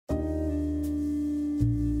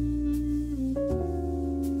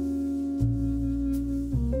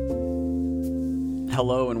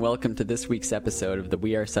Hello and welcome to this week's episode of the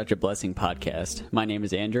We Are Such a Blessing podcast. My name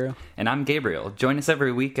is Andrew. And I'm Gabriel. Join us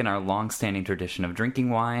every week in our long-standing tradition of drinking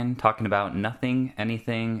wine, talking about nothing,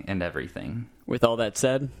 anything, and everything. With all that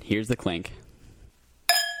said, here's the clink.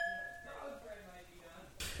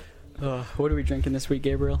 What are we drinking this week,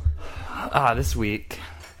 Gabriel? This week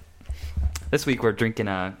we're drinking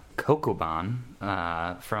a Coco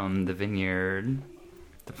Bon from the vineyard.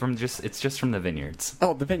 It's just from the vineyards.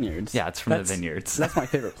 Oh, the vineyards. Yeah, it's from the vineyards. That's my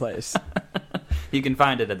favorite place. You can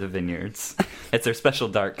find it at the vineyards. It's their special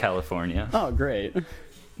dark California. Oh, great.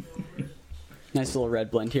 Nice little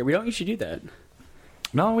red blend here. We don't usually do that.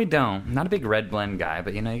 No, we don't. I'm not a big red blend guy,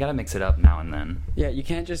 but you gotta mix it up now and then. Yeah, you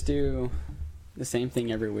can't just do the same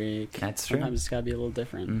thing every week. That's true. Sometimes it's gotta be a little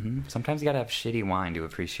different. Mm-hmm. Sometimes you gotta have shitty wine to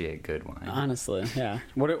appreciate good wine. Honestly, yeah.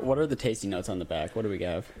 What are the tasting notes on the back? What do we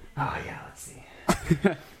have? Oh, yeah, let's see.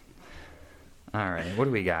 All right, what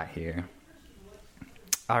do we got here?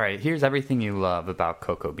 All right, here's everything you love about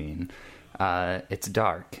Cocoa Bean. It's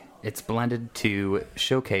dark. It's blended to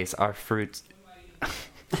showcase our fruits.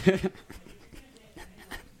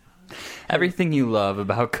 Everything you love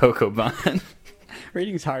about Cocoa Bon.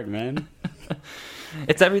 Reading's hard, man.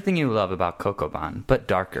 It's everything you love about Cocoa Bon, but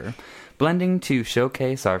darker. Blending to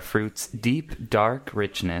showcase our fruit's deep, dark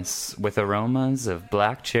richness with aromas of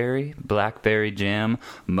black cherry, blackberry jam,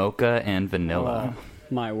 mocha, and vanilla. Oh,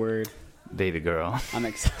 my word. Baby girl. I'm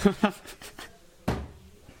excited.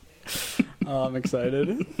 I'm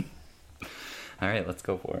excited. All right, let's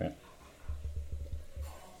go for it.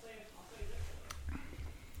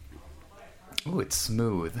 Ooh, it's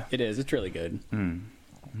smooth. It is. It's really good.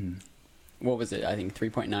 What was it? I think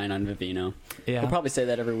 3.9 on Vivino. Yeah. We'll probably say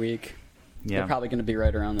that every week. Yeah. They're probably going to be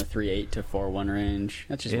right around the 3.8 to 4.1 range.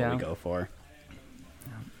 That's just what Yeah. we go for.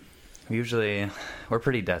 Usually, we're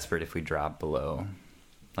pretty desperate if we drop below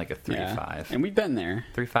like a 3.5. And we've been there.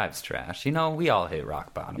 3.5's trash. We all hit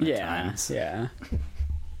rock bottom at times. Yeah.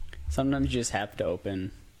 Sometimes you just have to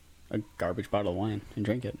open a garbage bottle of wine and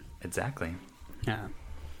drink it. Exactly. Yeah.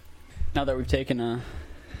 Now that we've taken a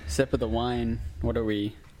sip of the wine, what are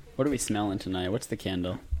we smelling tonight? What's the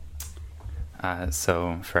candle?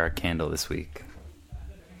 So for our candle this week,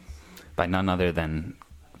 by none other than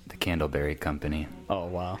the Candleberry Company, Oh,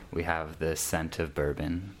 wow. we have the scent of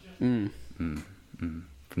bourbon from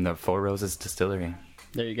the Four Roses Distillery.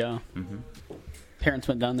 There you go. Parents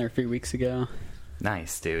went down there a few weeks ago.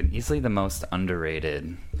 Nice, dude. Easily the most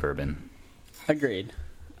underrated bourbon. Agreed.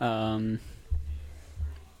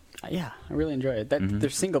 Yeah, I really enjoy it.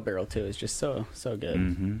 Their single barrel too is just so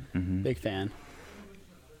good. Big fan.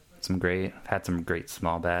 I've had some great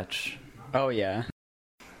small batch. Oh yeah.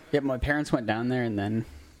 Yep, my parents went down there and then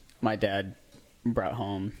my dad brought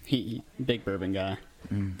home, he big bourbon guy,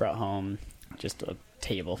 brought home just a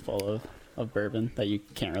table full of bourbon that you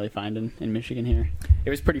can't really find in Michigan here.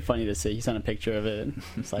 It was pretty funny to see. He sent a picture of it.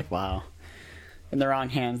 It's like, wow. In the wrong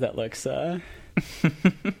hands, that looks,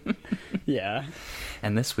 yeah.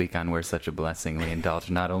 And this week on We're Such a Blessing, we indulge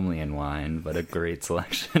not only in wine, but a great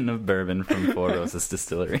selection of bourbon from Four Roses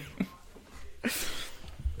Distillery.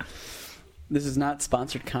 This is not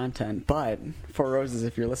sponsored content, but Four Roses,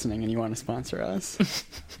 if you're listening and you want to sponsor us,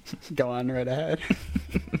 go on right ahead.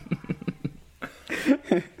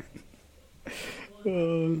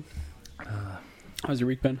 How's your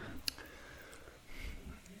week been?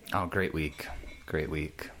 Oh, great week. Great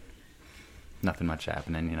week. Nothing much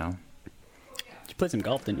happening, You played some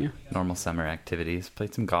golf, didn't you? Normal summer activities.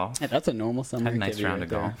 Played some golf. Yeah, that's a normal summer Had a nice activity round right of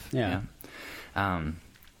there. golf. Yeah.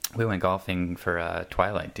 We went golfing for a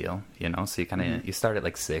twilight deal, so you kind of you start at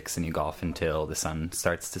like 6 and you golf until the sun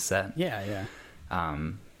starts to set. Yeah.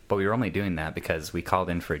 But we were only doing that because we called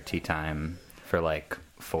in for a tee time for like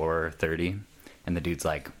 4:30, and the dude's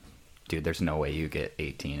like, "Dude, there's no way you get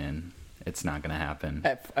 18 in. It's not gonna happen."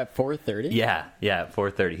 At 4:30? Yeah, at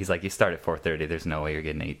 4:30. He's like, "You start at 4:30. There's no way you're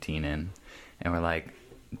getting 18 in." And we're like,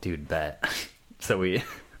 "Dude, bet." So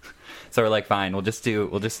we're like, "Fine, we'll just do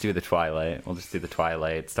the twilight. We'll just do the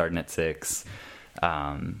twilight starting at 6."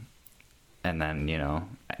 And then,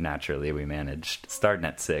 naturally we managed starting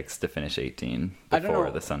at 6 to finish 18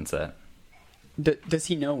 before the sunset. Does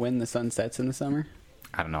he know when the sun sets in the summer?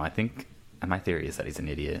 I don't know. I think my theory is that he's an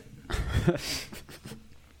idiot.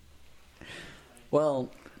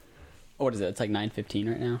 Well, what is it? It's like 9:15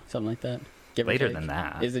 right now, something like that. Give or Later take? than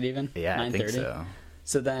that. Is it even? Yeah, 9:30? I think so.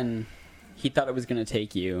 So then, he thought it was going to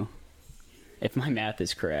take you, if my math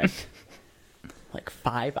is correct, like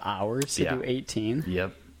 5 hours to do 18.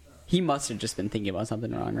 Yep. He must have just been thinking about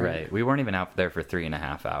something wrong, right? Right. We weren't even out there for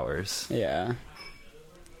 3.5 hours. Yeah.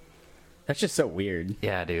 That's just so weird.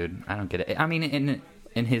 Yeah, dude. I don't get it. I mean,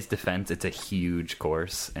 in his defense, it's a huge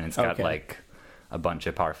course, and it's got Okay. like a bunch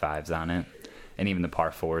of par fives on it, and even the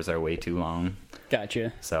par fours are way too long.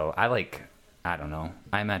 Gotcha. So I don't know.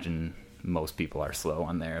 I imagine most people are slow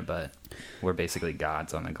on there, but we're basically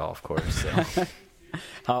gods on the golf course. So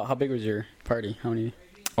How big was your party? How many?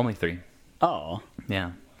 only 3. Oh,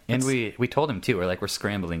 Yeah. And we told him too. We're like, we're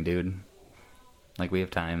scrambling, dude. Like, we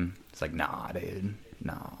have time. It's like, nah, dude.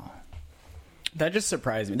 No. that just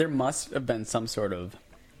surprised me. There must have been some sort of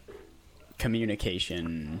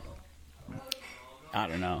communication. I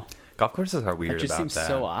don't know. Golf courses are It weird just about seems that.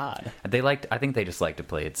 so odd. I think they just like to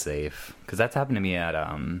play it safe. Because that's happened to me at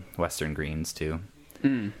Western Greens too.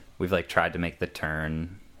 We've like tried to make the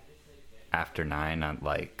turn after 9 on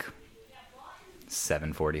like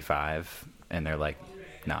 7:45, and they're like,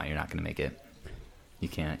 no, you're not going to make it. You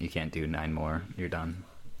can't do 9 more. You're done.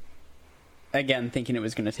 Again, thinking it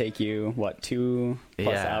was going to take you, what, 2+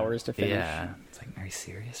 hours to finish? Yeah. It's like, are you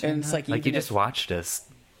serious? And right it's now? like, you even just if- watched us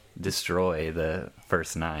destroy the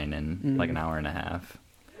first 9 in like an hour and a half.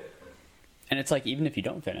 And it's like, even if you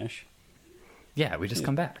don't finish, Yeah, we just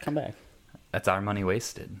come back. come back. That's our money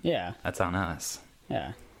wasted. Yeah, That's on us.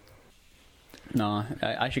 yeah. No,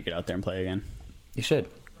 I should get out there and play again. You should.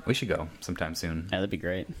 We should go sometime soon. Yeah, that'd be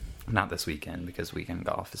great. Not this weekend, because weekend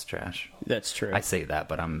golf is trash. That's true. I say that,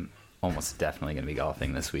 but I'm almost definitely going to be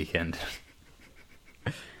golfing this weekend.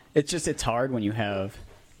 It's hard when you have.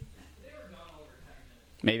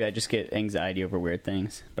 Maybe I just get anxiety over weird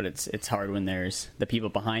things, but it's hard when there's the people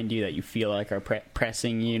behind you that you feel like are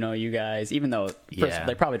pressing, you guys, even though Yeah.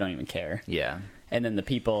 they probably don't even care. Yeah. And then the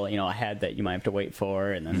people, ahead that you might have to wait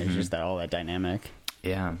for, and then there's just all that dynamic.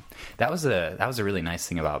 Yeah. That was a really nice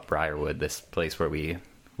thing about Briarwood, this place where we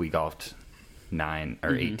golfed 9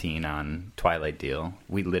 or 18 on Twilight Deal.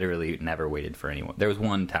 We literally never waited for anyone. There was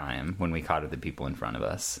one time when we caught the people in front of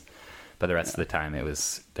us, but the rest of the time there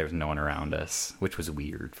was no one around us, which was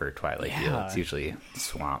weird for Twilight Deal. Yeah. It's usually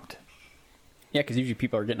swamped. Yeah, because usually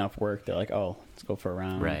people are getting off work. They're like, oh, let's go for a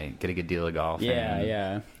round. Right. Get a good deal of golf. Yeah, in.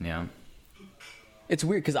 yeah. Yeah. It's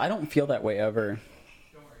weird because I don't feel that way ever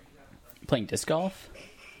playing disc golf.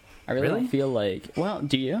 I really Really? don't feel like. Well,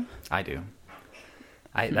 do you? I do.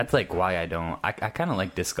 That's like why I don't. I kind of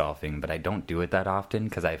like disc golfing, but I don't do it that often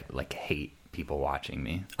because I like hate people watching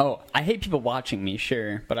me, Oh, I hate people watching me,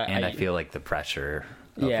 sure, but and I feel like the pressure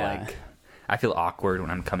of Yeah. like. I feel awkward when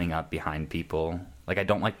I'm coming up behind people. Like, I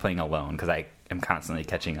don't like playing alone because I am constantly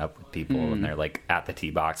catching up with people and they're like at the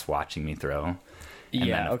tee box watching me throw. And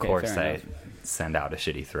Yeah, then of okay, course fair I enough. send out a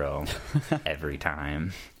shitty throw every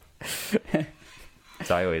time.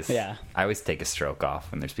 So I always take a stroke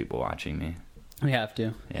off when there's people watching me. We have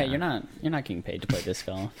to. Hey, Yeah. you're not getting paid to play disc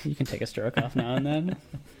golf. You can take a stroke off now and then.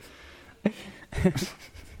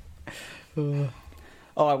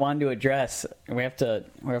 Oh, I wanted to address. We have to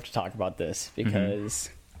talk about this because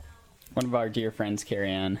one of our dear friends,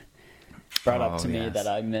 Carrie Ann, brought up Oh, to me yes. that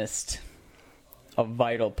I missed a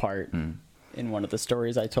vital part in one of the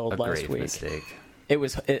stories I told A last grave week. mistake.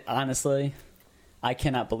 It honestly, I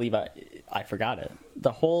cannot believe I forgot it.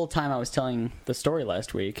 The whole time I was telling the story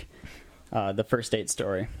last week, the first date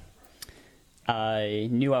story, I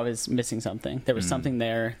knew I was missing something. There was something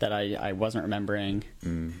there that I wasn't remembering.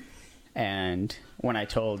 And when I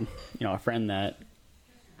told, a friend that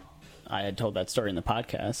I had told that story in the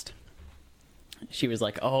podcast, she was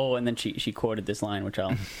like, oh, and then she quoted this line, which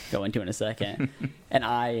I'll go into in a second. And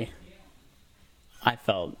I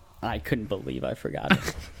felt I couldn't believe I forgot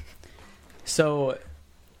it. So,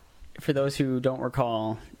 for those who don't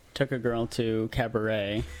recall, took a girl to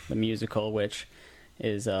Cabaret, the musical, which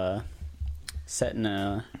is set in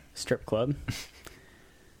a strip club.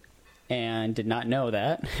 And did not know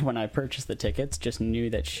that when I purchased the tickets, just knew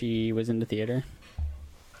that she was in the theater.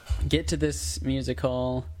 Get to this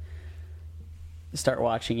musical, start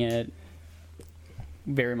watching it,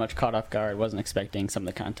 very much caught off guard, wasn't expecting some of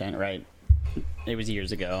the content, right? It was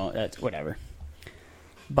years ago, that's whatever.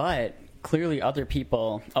 But clearly other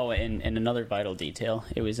people, and another vital detail,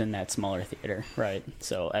 it was in that smaller theater, right?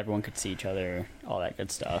 So everyone could see each other, all that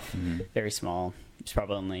good stuff. Very small. It's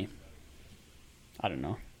probably only, I don't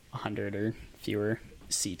know, 100 or fewer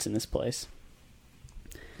seats in this place.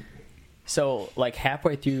 So, like,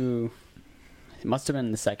 halfway through, it must have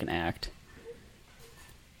been the second act,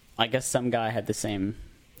 I guess some guy had the same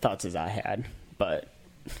thoughts as I had, but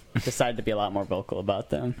decided to be a lot more vocal about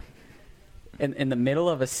them. In the middle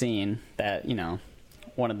of a scene that,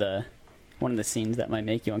 one of the scenes that might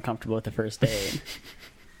make you uncomfortable at the first date,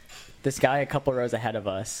 this guy a couple rows ahead of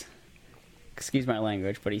us, excuse my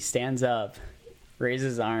language, but he stands up,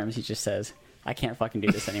 raises his arms, he just says, I can't fucking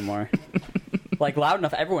do this anymore. like loud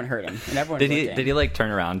enough everyone heard him, and everyone Did looked at he him. like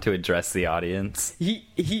turn around to address the audience? He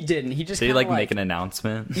didn't. He just Did he kinda like make an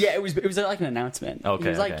announcement? Yeah, it was like an announcement. Okay, he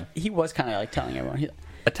was like okay. he was kind of like telling everyone.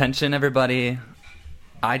 Attention, everybody!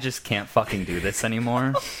 I just can't fucking do this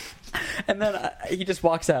anymore. And then he just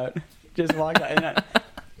walks out. And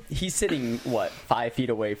he's sitting 5 feet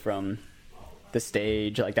away from the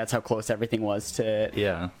stage. Like that's how close everything was to it.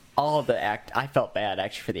 Yeah. All of the act. I felt bad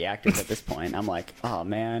actually for the actors at this point. I'm like, oh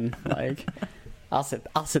man, like I'll sit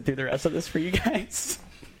through the rest of this for you guys.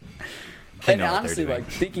 They And know what they're honestly, doing.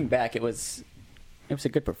 like thinking back, it was a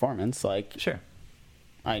good performance. Like Sure.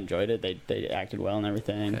 I enjoyed it. They acted well and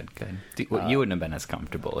everything. Good. Well, you wouldn't have been as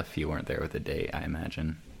comfortable if you weren't there with the date, I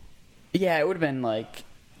imagine. Yeah, it would have been like,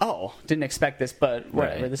 oh, didn't expect this, but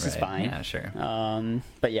whatever, this is fine. Yeah, sure.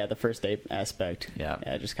 But yeah, the first date aspect. Yeah.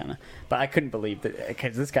 Just kind of. But I couldn't believe that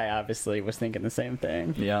because this guy obviously was thinking the same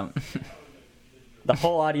thing. Yeah. The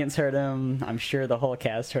whole audience heard him. I'm sure the whole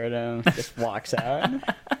cast heard him. Just walks out.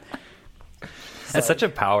 That's such a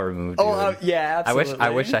power move, dude. Yeah, absolutely. I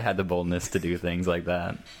wish I had the boldness to do things like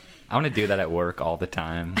that. I want to do that at work all the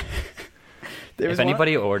time. If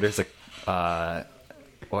anybody orders a,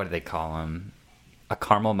 what do they call them? A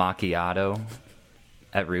caramel macchiato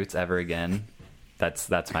at Roots ever again, that's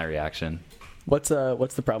my reaction. What's the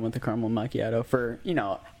problem with the caramel macchiato? For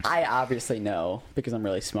I obviously know because I'm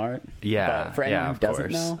really smart. Yeah, But for anyone yeah, who doesn't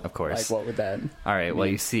course, know, of course. like what would that? All right, well,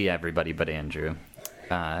 mean? you see everybody but Andrew.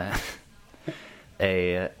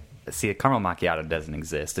 A caramel macchiato doesn't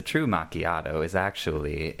exist. A true macchiato is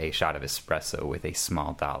actually a shot of espresso with a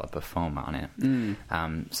small dollop of foam on it.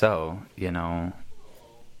 So,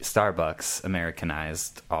 Starbucks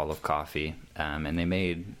Americanized all of coffee, and they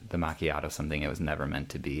made the macchiato something it was never meant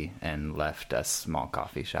to be and left us small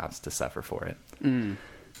coffee shops to suffer for it.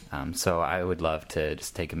 So I would love to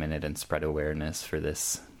just take a minute and spread awareness for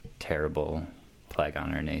this terrible plague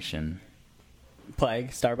on our nation. Plague.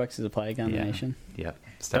 Starbucks is a plague on the nation. Yep.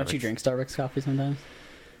 Don't you drink Starbucks coffee sometimes?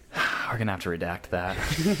 We're gonna have to redact that.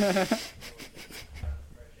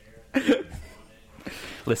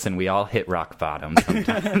 Listen, we all hit rock bottom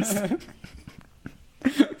sometimes.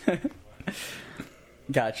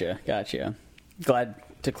 Gotcha. Glad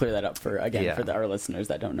to clear that up for our listeners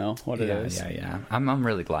that don't know what it is. Yeah. I'm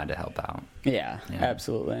really glad to help out. Yeah,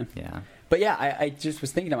 absolutely. Yeah. But yeah, I just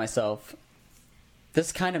was thinking to myself,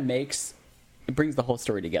 this kind of it brings the whole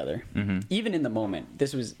story together. Mm-hmm. Even in the moment,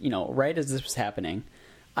 this was, right as this was happening,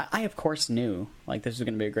 I of course knew like this was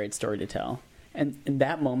going to be a great story to tell. And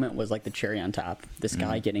that moment was like the cherry on top. This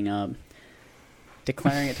guy getting up,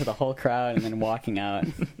 declaring it to the whole crowd, and then walking out.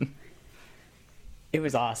 It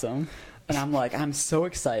was awesome. And I'm like, I'm so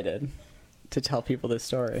excited to tell people this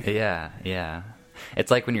story. Yeah. It's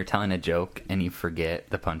like when you're telling a joke and you forget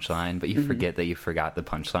the punchline, but you forget that you forgot the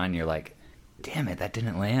punchline. You're like, damn it, that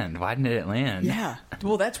didn't land. Why didn't it land? Yeah.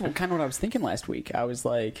 Well, that's kind of what I was thinking last week. I was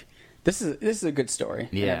like, this is a good story.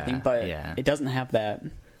 And everything, but it doesn't have that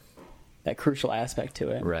crucial aspect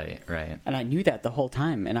to it. Right. And I knew that the whole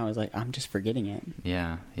time, and I was like, I'm just forgetting it.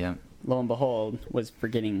 Yeah. Lo and behold, was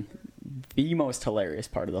forgetting the most hilarious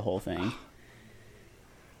part of the whole thing.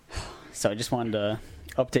 So I just wanted to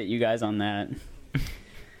update you guys on that.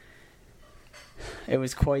 It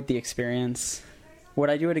was quite the experience. Would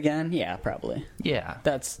I do it again? Yeah, probably. Yeah.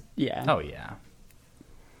 Yeah. Oh, yeah.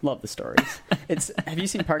 Love the stories. Have you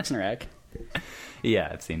seen Parks and Rec? Yeah,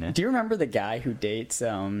 I've seen it. Do you remember the guy who dates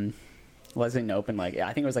Leslie Knope in, like,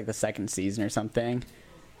 I think it was like the second season or something?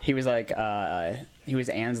 He was like, he was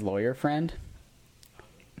Anne's lawyer friend.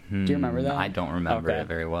 Do you remember that? I don't remember it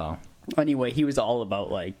very well. Anyway, he was all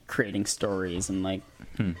about like creating stories and like,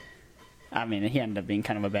 I mean, he ended up being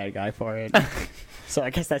kind of a bad guy for it. So I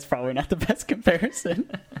guess that's probably not the best comparison.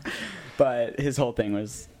 But his whole thing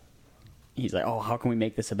was, he's like, oh, how can we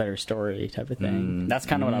make this a better story type of thing. That's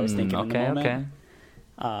kind of what I was thinking in the moment. Okay.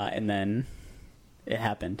 And then it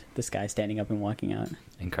happened. This guy standing up and walking out.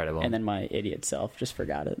 Incredible. And then my idiot self just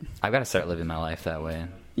forgot it. I've got to start living my life that way.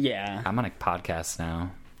 Yeah. I'm on a podcast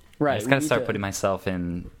now. Right. I just got to start putting myself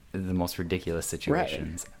in the most ridiculous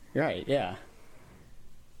situations. Right, yeah.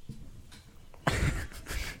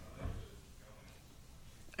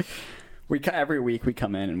 Every week we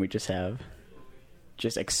come in and we just have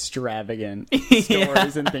extravagant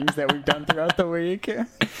stories and things that we've done throughout the week.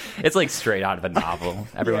 It's like straight out of a novel.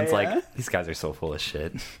 Everyone's Yeah. like, these guys are so full of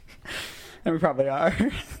shit. And we probably are.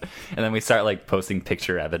 And then we start like posting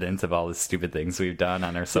picture evidence of all the stupid things we've done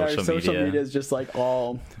on our social media. Our social media is just like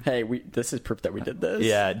hey, this is proof that we did this.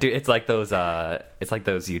 Yeah, dude, it's like those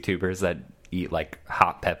YouTubers that eat like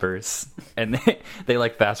hot peppers, and they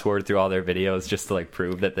like fast forward through all their videos just to like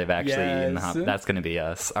prove that they've actually eaten the hot. That's gonna be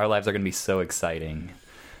us. Our lives are gonna be so exciting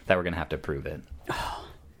that we're gonna have to prove it.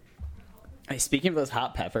 Hey, speaking of those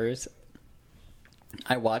hot peppers,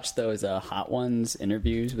 I watched those Hot Ones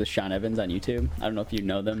interviews with Sean Evans on YouTube. I don't know if you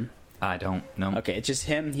know them. I don't know. Okay, it's just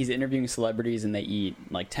him. He's interviewing celebrities, and they eat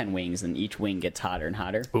like 10 wings, and each wing gets hotter and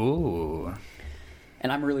hotter. Ooh.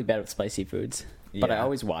 And I'm really bad with spicy foods, but I Yeah.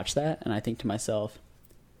 always watch that, and I think to myself,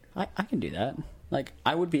 I can do that. Like,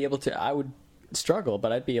 I would struggle,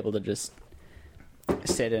 but I'd be able to just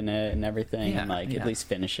sit in it and everything, and like at least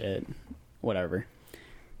finish it, whatever.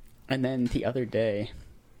 And then the other day,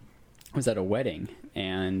 I was at a wedding,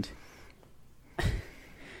 and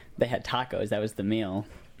they had tacos. That was the meal.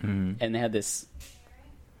 And they had this,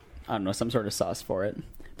 I don't know, some sort of sauce for it,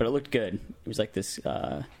 but it looked good. It was like this,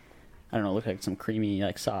 I don't know, it looked like some creamy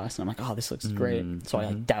like sauce, and I'm like, oh, this looks great. So I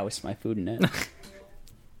like doused my food in it,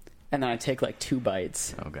 and then I take like 2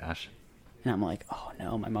 bites. Oh gosh. And I'm like, oh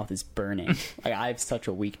no, my mouth is burning. Like, I have such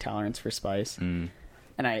a weak tolerance for spice. And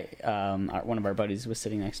one of our buddies was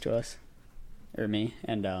sitting next to us, or me,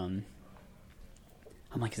 and I'm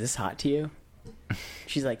like, is this hot to you?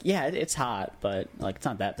 She's like, yeah, it's hot, but like it's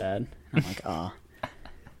not that bad. And I'm like, oh.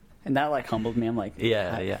 And that like humbled me. I'm like,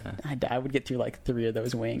 I would get through like 3 of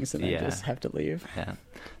those wings and then just have to leave. Yeah.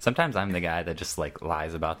 Sometimes I'm the guy that just like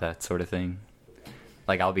lies about that sort of thing.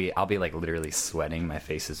 Like I'll be like literally sweating, my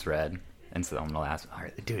face is red, and so I'm gonna ask, all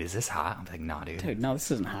right, dude, is this hot? I'm like, nah, dude. Dude, no,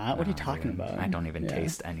 this isn't hot. What are you talking dude. about? I don't even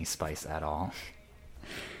taste any spice at all.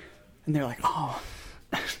 And they're like, oh,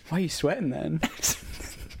 why are you sweating then?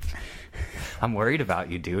 I'm worried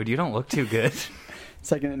about you, dude. You don't look too good.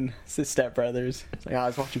 It's like in Step Brothers. It's like, oh, I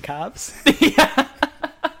was watching Cops. Yeah.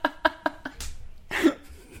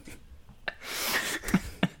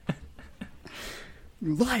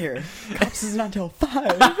 You liar. Cops isn't until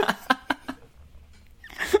 5.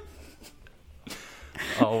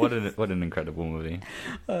 Oh, what an incredible movie.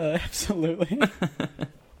 Absolutely.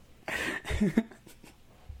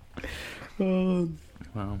 Well,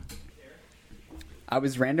 I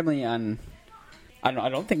was randomly on, I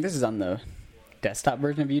don't think this is on the desktop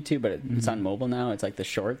version of YouTube, but it's on mobile now. It's like the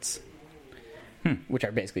shorts, which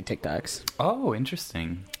are basically TikToks. oh,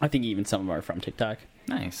 interesting. I think even some of them are from TikTok.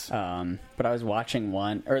 Nice. But I was watching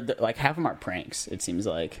one, or like half of them are pranks. It seems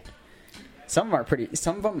like some of them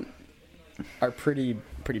are pretty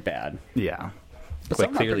bad. Yeah. But Like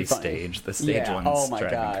some are clearly pretty funny. staged. The stage ones Oh my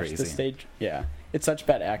drive me gosh, crazy. the stage. Yeah, it's such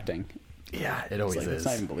bad acting. Yeah, it always It's like, is. it's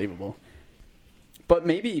not even believable. But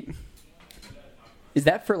maybe, is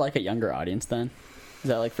that for like a younger audience then? Is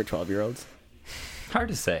that like for 12-year-olds? Hard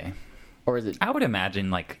to say. Or is it I would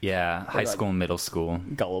imagine like high like- school and middle school.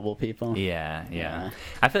 gullible people? Yeah.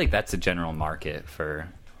 I feel like that's a general market for.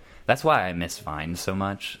 That's why I miss Vine so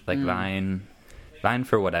much. Like Vine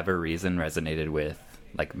for whatever reason resonated with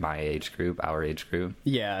like my age group, our age group.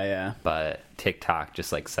 Yeah. But TikTok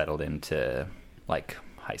just like settled into like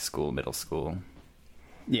high school, middle school.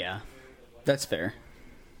 Yeah. That's fair.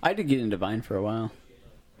 I did get into Vine for a while.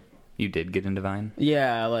 You did get into Vine?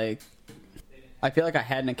 Yeah, like I feel like I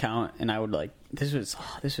had an account and I would like this was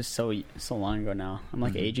so long ago now. I'm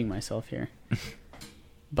like aging myself here.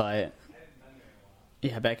 But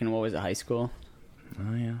yeah, back in what was it, high school?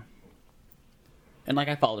 Oh yeah. And like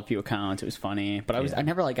I followed a few accounts. It was funny, but I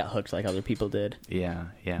never like got hooked like other people did. Yeah.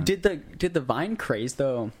 Did the Vine craze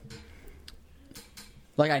though?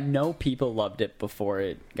 Like I know people loved it before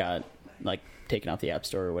it got like taken off the App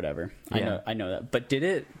Store or whatever. Yeah. I know that. But did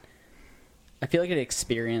it? I feel like it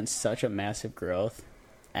experienced such a massive growth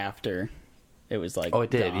after it was like. Oh,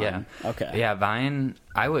 it did. gone. Yeah. Okay. Yeah, Vine.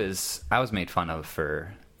 I was made fun of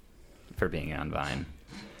for being on Vine.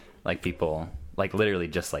 Like people, like literally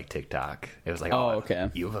just like TikTok. It was like, Oh,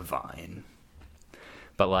 okay. you have a Vine.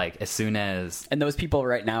 But like as soon as And those people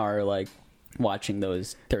right now are like watching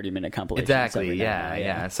those 30-minute compilations. exactly, every yeah, night.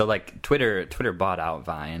 yeah. So like Twitter bought out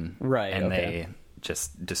Vine, Right, And okay. they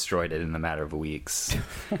just destroyed it in a matter of weeks.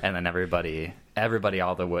 And then everybody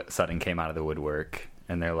all of a sudden came out of the woodwork,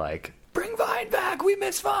 and they're like, "Bring Vine back! We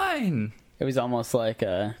miss Vine!" It was almost like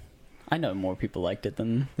I know more people liked it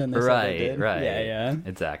than they said they Right, did. right. Yeah.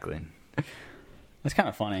 Exactly. It's kind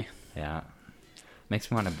of funny. Yeah.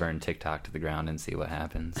 Makes me want to burn TikTok to the ground and see what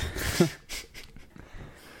happens.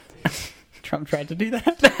 Trump tried to do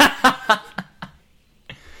that.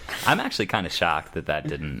 I'm actually kind of shocked that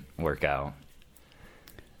didn't work out.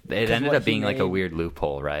 It 'Cause ended what up he being like a made- weird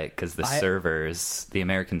loophole, right? Because the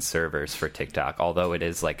American servers for TikTok, although it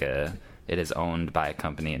is it is owned by a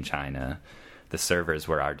company in China, the servers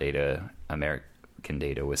where our data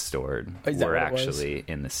data was stored Is that were what it was? actually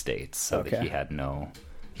in the States, so that Okay. he had no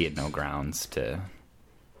grounds to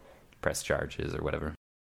press charges or whatever.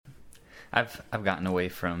 I've gotten away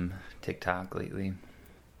from TikTok lately.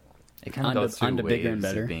 It kind of goes through onto bigger and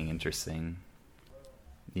waves better. of being interesting.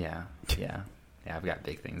 Yeah. I've got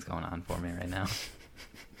big things going on for me right now.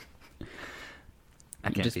 I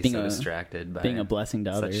can't Just be being so a- distracted by being a blessing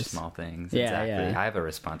to such others. small things. Yeah, exactly. yeah. I have a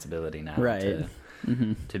responsibility now Right.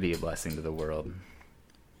 to be a blessing to the world.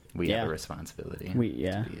 We Yeah. have a responsibility to be to be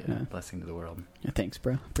a yeah. blessing to the world. Thanks,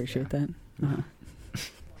 bro. Appreciate Yeah. that.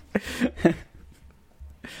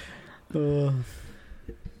 Uh.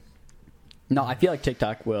 No, I feel like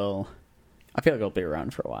TikTok will. I feel like it'll be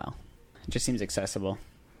around for a while. It just seems accessible.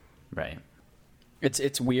 Right.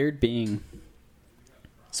 It's weird being.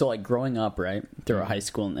 So like growing up, right, through Mhm. high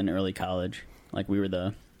school and early college, like we were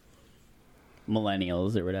the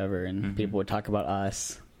millennials or whatever, and Mhm. people would talk about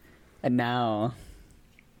us, and now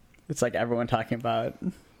it's like everyone talking about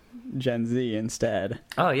Gen Z instead.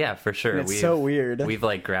 Oh yeah, for sure. And it's so weird. We've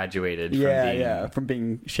like graduated from Yeah, being yeah, from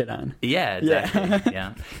being shit on. Yeah, Yeah. exactly.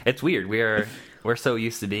 Yeah. It's weird. We're so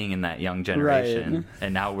used to being in that young generation, Right.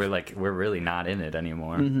 and now we're really not in it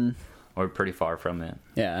anymore. Mm-hmm. We're pretty far from it.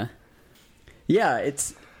 Yeah, yeah.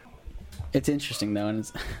 It's interesting though, and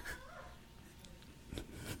it's.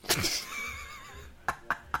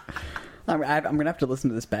 I'm gonna have to listen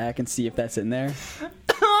to this back and see if that's in there,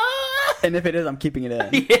 and if it is, I'm keeping it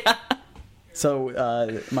in. Yeah. So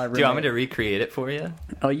my roommate. Do you want me to recreate it for you?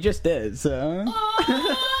 Oh, you just did. So.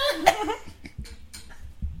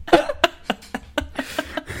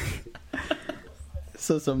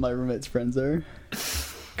 So some of my roommate's friends are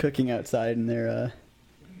cooking outside, and they're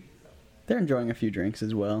enjoying a few drinks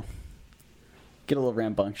as well. Get a little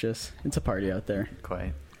rambunctious. It's a party out there.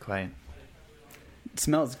 Quite. It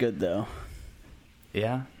smells good though,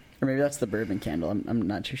 Yeah. or maybe that's the bourbon candle. I'm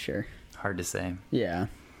not too sure. Hard to say. Yeah.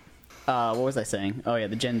 What was I saying? Oh yeah,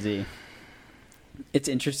 the Gen Z. It's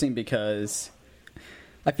interesting because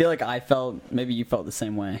I feel like maybe you felt the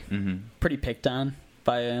same way. Mm-hmm. Pretty picked on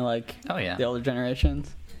by like Oh yeah. the older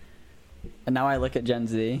generations. And now I look at Gen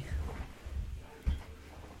Z.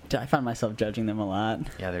 I find myself judging them a lot.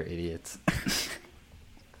 Yeah, they're idiots.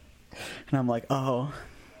 And I'm like, oh,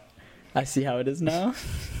 I see how it is now.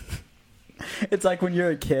 It's like when you're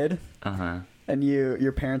a kid Uh huh. and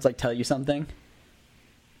your parents like tell you something.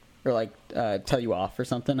 Or like tell you off or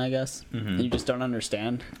something, I guess. Mhm. And you just don't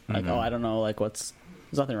understand. Like, Mhm. oh, I don't know, like there's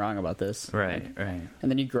nothing wrong about this. Right. Like, Right.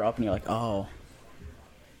 and then you grow up and you're like, oh,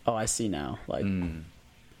 I see now. Like, Mm. and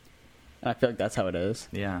I feel like that's how it is.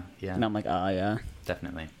 Yeah. Yeah. And I'm like, oh yeah,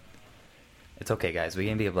 Definitely. It's okay, guys. We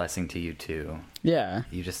can be a blessing to you too. yeah.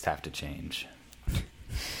 You just have to change.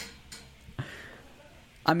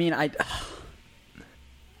 I mean, I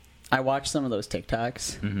watch some of those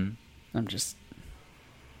TikToks. Mm-hmm. I'm just,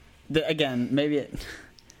 again, maybe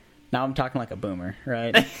now I'm talking like a boomer,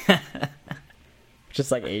 right?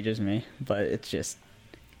 Just like ages me, but it's just,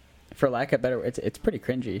 for lack of better, it's pretty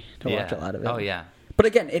cringy to watch a lot of it. Oh yeah. But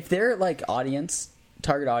again, if their like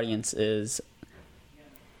target audience is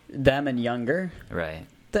them and younger, Right.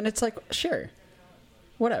 then it's like, sure,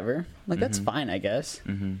 whatever. Like that's Mhm. fine, I guess.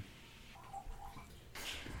 Mm-hmm.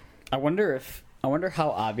 I wonder how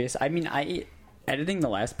obvious. I mean, editing the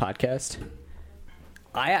last podcast,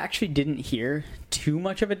 I actually didn't hear too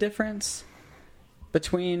much of a difference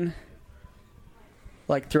between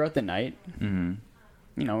like throughout the night. Mm-hmm.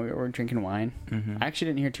 You know, we're drinking wine. Mm-hmm. I actually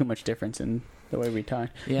didn't hear too much difference in the way we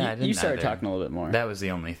talked. Yeah, I you didn't started either. talking a little bit more. That was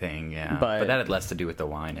the only thing, yeah. But- But that had less to do with the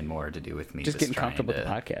wine and more to do with me just getting trying comfortable with to, the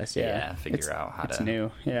podcast. Yeah, figure out how it's to.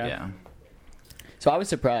 new. Yeah. Yeah. So I was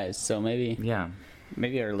surprised. So maybe Yeah.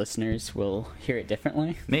 our listeners will hear it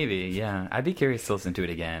differently. Maybe, yeah. I'd be curious to listen to it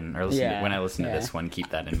again, or Yeah, when I listen to yeah. this one, keep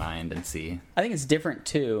that in mind and see. I think it's different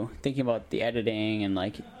too. Thinking about the editing and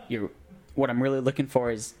like what I'm really looking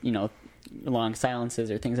for is long silences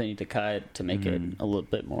or things I need to cut to make it Mhm. a little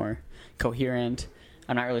bit more coherent.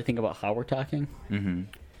 I'm not really thinking about how we're talking. Mm-hmm.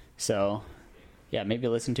 So yeah, maybe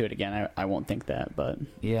listen to it again. I won't think that, but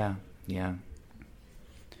Yeah, yeah.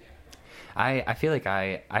 I feel like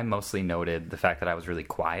I mostly noted the fact that I was really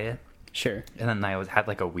quiet, sure. and then I had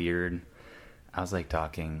like a weird. I was like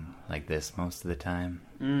talking like this most of the time.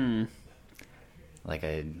 Like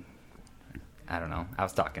I don't know. I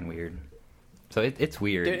was talking weird. So it's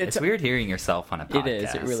weird. Dude, it's weird hearing yourself on a podcast. It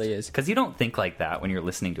is. It really is. Because you don't think like that when you're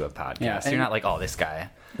listening to a podcast. Yeah, and- You're not like, oh, this guy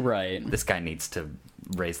Right. needs to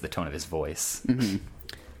raise the tone of his voice.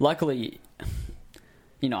 Luckily,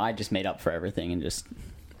 I just made up for everything and just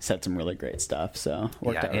said some really great stuff. So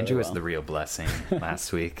worked Yeah, out Andrew really was well. the real blessing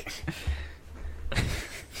last week.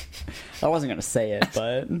 I wasn't gonna say it,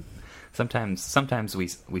 but Sometimes we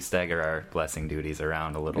stagger our blessing duties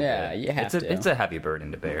around a little bit. Yeah, you have to. It's a heavy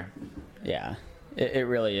burden to bear. yeah, it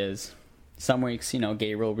really is. Some weeks,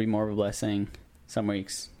 Gabriel will be more of a blessing. Some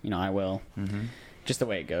weeks, I will. Mm-hmm. Just the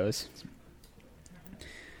way it goes.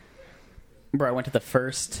 Bro, I went to the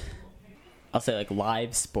first, I'll say, like,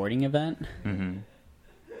 live sporting event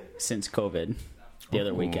since COVID the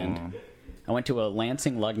other weekend. I went to a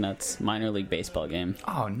Lansing Lugnuts minor league baseball game.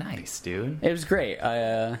 Oh, nice, dude. It was great.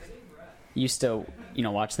 I used to,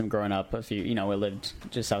 watch them growing up. We lived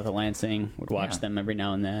just south of Lansing. Would watch them every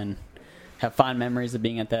now and then. Have fond memories of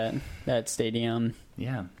being at that stadium.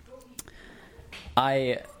 Yeah.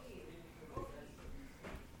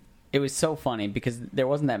 It was so funny because there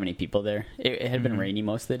wasn't that many people there. It had been rainy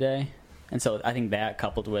most of the day. And so I think that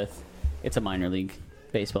coupled with it's a minor league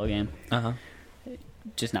baseball game. Uh-huh.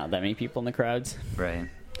 Just not that many people in the crowds. Right.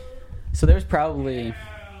 So there's probably,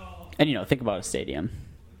 and think about a stadium.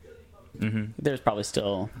 Mm-hmm. There's probably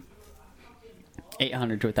still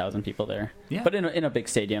 800 to 1,000 people there. Yeah. But in a big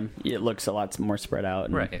stadium, it looks a lot more spread out.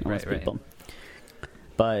 And Right. people.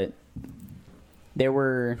 But there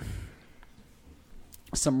were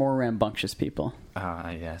some more rambunctious people.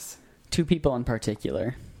 Yes. 2 people in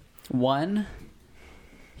particular. One,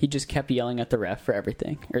 he just kept yelling at the ref for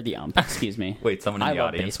everything. Or the ump, excuse me. Wait, someone in I the love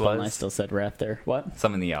audience baseball, was? and I still said ref there. What?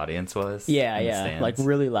 Someone in the audience was? Yeah, in the yeah. stands? Like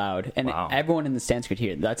really loud. And Wow. everyone in the stands could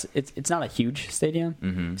hear. It's not a huge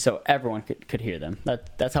stadium, so everyone could hear them.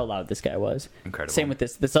 That's how loud this guy was. Incredible. Same with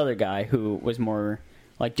this other guy who was more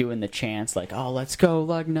like doing the chants, like, oh, let's go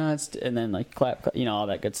Lugnuts, and then like clap, all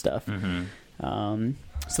that good stuff.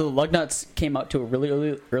 So the Lugnuts came out to a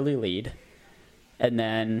really early lead, and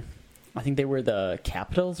then I think they were the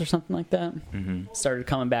Capitals or something like that. Started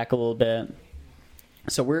coming back a little bit.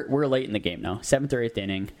 So we're late in the game now, 7th or 8th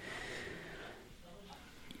inning.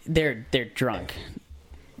 They're drunk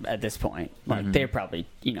at this point. Like they're probably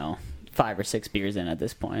 5 or 6 beers in at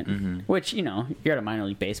this point. Which you're at a minor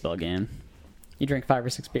league baseball game. You drink 5 or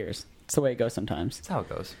 6 beers. It's the way it goes sometimes. That's how it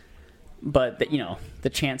goes. But the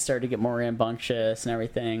chants started to get more rambunctious and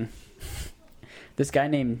everything. This guy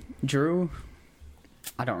named Drew,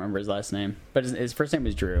 I don't remember his last name, but his first name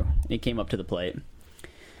was Drew. He came up to the plate,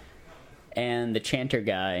 and the chanter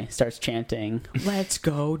guy starts chanting, "Let's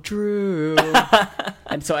go, Drew!"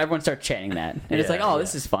 And so everyone starts chanting that, and it's like, "Oh,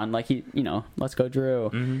 this is fun!" Like let's go,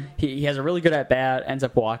 Drew. He has a really good at bat. Ends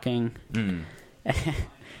up walking.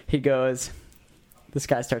 He goes. This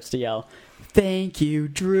guy starts to yell, "Thank you,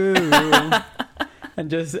 Drew!" And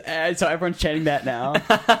so everyone's chanting that now.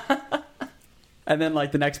 And then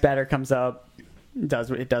like the next batter comes up, does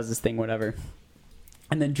his thing, whatever.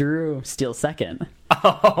 And then Drew steals second.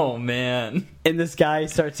 Oh man! And this guy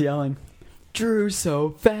starts yelling, "Drew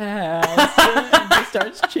so fast!" And just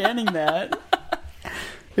starts chanting that.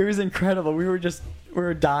 It was incredible. We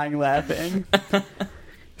were dying laughing.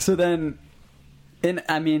 So then,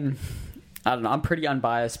 I don't know. I'm pretty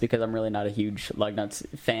unbiased because I'm really not a huge Lugnuts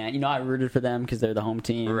fan. I rooted for them because they're the home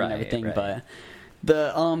team and everything. Right. But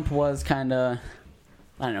the ump was kind of,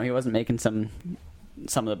 I don't know. He wasn't making some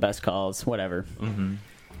of the best calls. Whatever.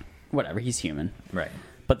 Whatever. He's human. Right.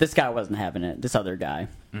 But this guy wasn't having it. This other guy.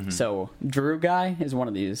 So Drew guy is one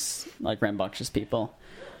of these like rambunctious people,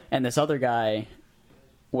 and this other guy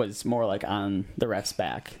was more like on the ref's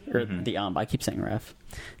back or the ump. I keep saying ref.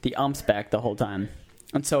 The ump's back the whole time,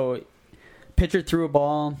 and so. Pitcher threw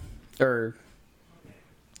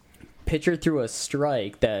a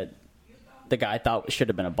strike that the guy thought should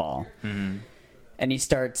have been a ball. And he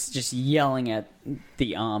starts just yelling at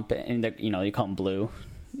the ump, and you call him Blue.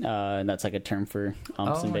 And that's like a term for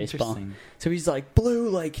umps in baseball. So he's like, "Blue,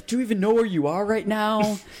 like, do you even know where you are right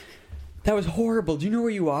now? That was horrible. Do you know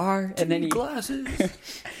where you are?" And then glasses.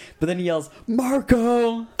 But then he yells,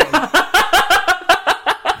 "Marco!"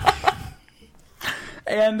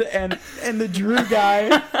 And the Drew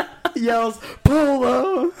guy yells,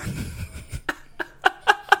 "Polo!"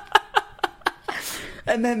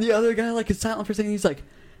 And then the other guy is silent for a second.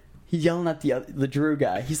 He's yelling at the Drew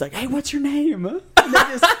guy. He's like, "Hey, what's your name?" And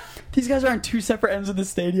these guys are on 2 separate ends of the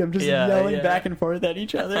stadium, just yelling back and forth at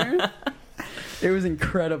each other. It was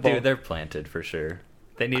incredible. Dude, they're planted for sure.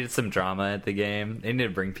 They needed some drama at the game. They needed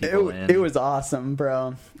to bring people in. It was awesome,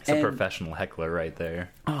 bro. It's a professional heckler right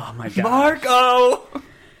there. Oh my god, Marco!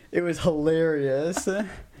 It was hilarious.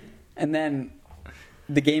 And then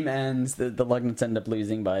the game ends. The Lugnuts end up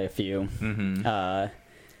losing by a few.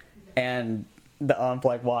 And the ump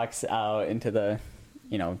walks out into the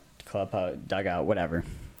clubhouse, dugout, whatever.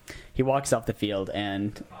 He walks off the field,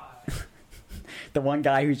 and the one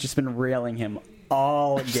guy who's just been railing him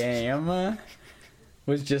all game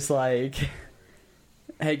was just like,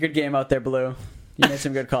 "Hey, good game out there, Blue. You made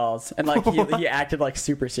some good calls." And like he acted like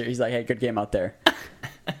super serious. He's like, "Hey, good game out there."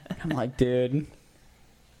 I'm like, dude.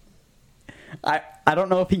 I don't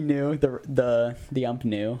know if he knew the ump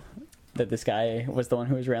knew that this guy was the one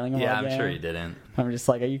who was railing him. Yeah, all I'm game. sure he didn't. I'm just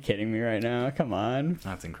like, are you kidding me right now? Come on.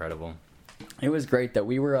 That's incredible. It was great that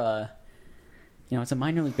we were, it's a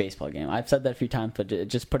minor league baseball game. I've said that a few times, but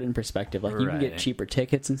just put it in perspective. Like, you can get Right. cheaper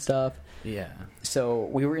tickets and stuff. Yeah. So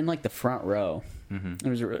we were in, like, the front row. Mm-hmm. It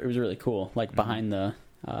was really cool, like, behind the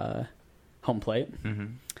home plate. Mm-hmm.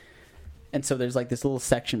 And so there's, like, this little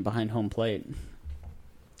section behind home plate.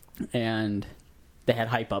 And they had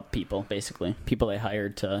hype up people, basically. People they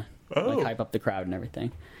hired to, like, hype up the crowd and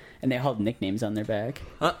everything. And they all had nicknames on their back.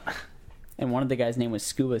 And one of the guys' name was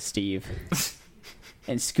Scuba Steve.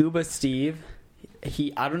 And Scuba Steve,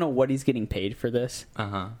 I don't know what he's getting paid for this,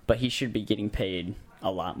 but he should be getting paid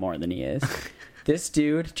a lot more than he is. This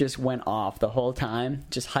dude just went off the whole time,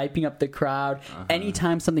 just hyping up the crowd.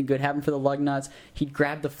 Anytime something good happened for the Lugnuts, he'd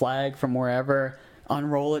grab the flag from wherever,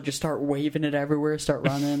 unroll it, just start waving it everywhere, start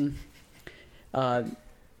running. The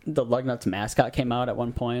Lugnuts mascot came out at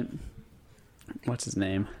one point. What's his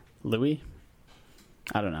name? Louis?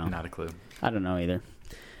 I don't know. Not a clue. I don't know either.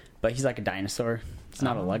 But he's like a dinosaur. It's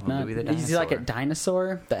not a lug nut. Louis the He's like a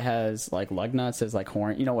dinosaur. dinosaur that has like lug nuts as like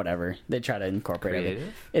horn. Whatever. They try to incorporate it.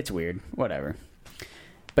 Creative? It's weird. Whatever.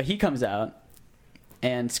 But he comes out,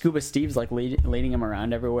 and Scuba Steve's like leading him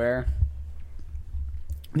around everywhere.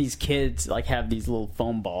 These kids like have these little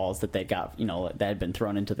foam balls that they got, that had been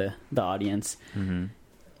thrown into the audience. Mm-hmm.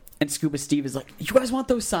 And Scuba Steve is like, "You guys want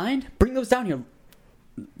those signed? Bring those down here.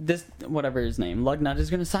 This, whatever his name, Lugnut is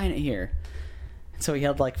going to sign it here." So he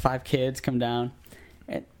had like 5 kids come down.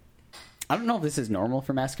 And I don't know if this is normal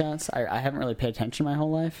for mascots. I haven't really paid attention my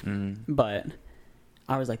whole life. Mm-hmm. But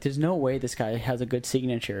I was like, there's no way this guy has a good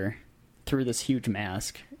signature through this huge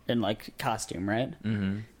mask and like costume, right?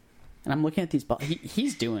 Mm-hmm. And I'm looking at these balls.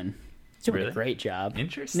 He's doing Really? a great job.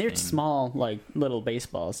 Interesting. And they're small, like little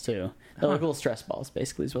baseballs too. They're like little stress balls,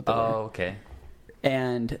 basically, is what they Oh, are. okay.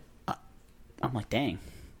 And I'm like, dang,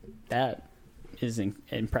 that is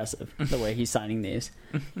impressive, the way he's signing these.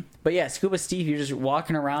 But yeah, Scuba Steve, you're just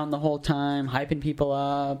walking around the whole time, hyping people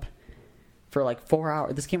up for like 4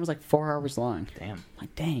 hours. This game was like 4 hours long. Damn. I'm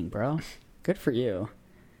like, dang, bro, good for you.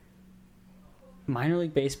 Minor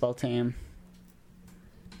league baseball team.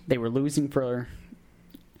 They were losing for,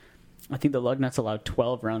 I think the Lugnuts allowed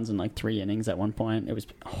 12 runs in like 3 innings at one point. It was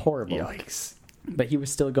horrible. Yikes. But he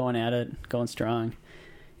was still going at it, going strong.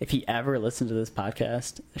 If he ever listened to this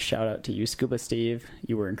podcast, a shout out to you, Scuba Steve.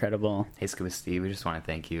 You were incredible. Hey, Scuba Steve, we just want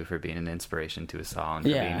to thank you for being an inspiration to us all and for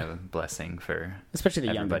Yeah. being a blessing for Especially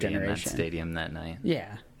the younger everybody in that generation. stadium that night.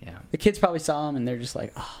 Yeah. Yeah. The kids probably saw him and they're just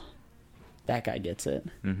like, oh, that guy gets it.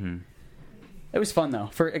 Mm-hmm. It was fun, though.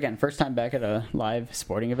 First time back at a live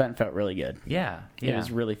sporting event, felt really good. Yeah. It was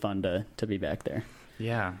really fun to be back there.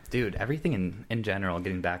 Yeah. Dude, everything in general,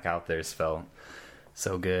 getting back out there has felt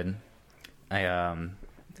so good. I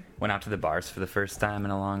went out to the bars for the first time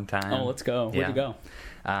in a long time. Oh, let's go. Where'd you go?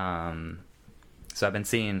 So I've been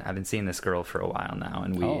seeing this girl for a while now,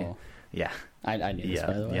 and yeah, I knew this,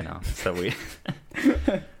 by the way.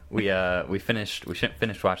 So we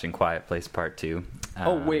finished watching Quiet Place Part 2.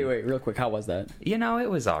 Wait, real quick. How was that? It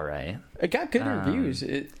was all right. It got good reviews.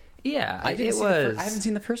 Yeah, I haven't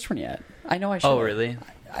seen the first one yet. I know I should. Oh, really?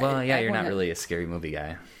 Well, yeah, you're not wanna- really a scary movie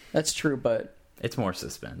guy. That's true, but It's more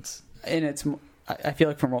suspense. and I feel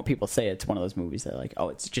like from what people say, it's one of those movies that like, oh,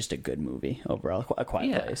 it's just a good movie overall. A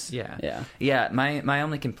Quiet Place. Yeah. My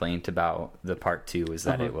only complaint about the part 2 was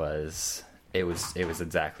that it was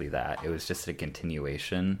exactly that. It was just a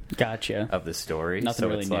continuation. Gotcha. Of the story. Nothing so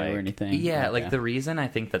really it's new like, or anything. Yeah, Okay. like the reason I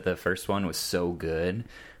think that the first one was so good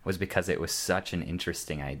was because it was such an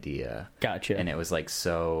interesting idea. Gotcha. And it was like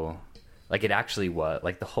so, like it actually was,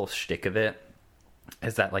 like the whole shtick of it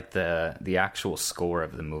is that like the actual score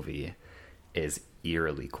of the movie is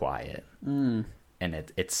eerily quiet. And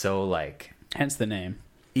it's so like, Hence the name.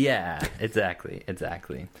 yeah, exactly.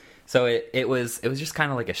 So it was just kind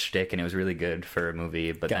of like a shtick, and it was really good for a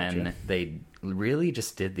movie. But Gotcha. then they really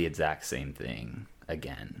just did the exact same thing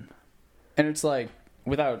again. And it's like,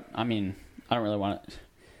 I don't really want it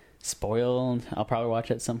spoiled. I'll probably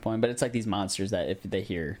watch it at some point. But it's like these monsters that if they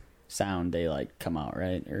hear sound, they like come out,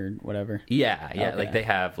 right? Or whatever. Yeah, Okay. like they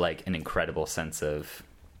have like an incredible sense of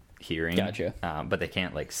hearing. Gotcha. But they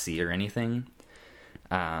can't like see or anything.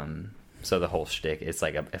 So the whole shtick, it's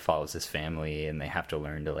like it follows this family, and they have to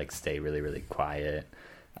learn to like stay really, really quiet.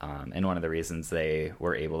 And one of the reasons they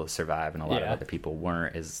were able to survive and a lot of Yeah. other people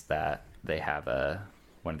weren't is that they have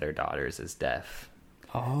one of their daughters is deaf,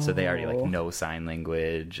 So they already like Oh. know sign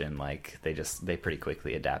language, and like they pretty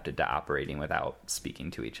quickly adapted to operating without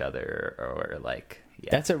speaking to each other or like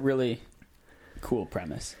That's a really cool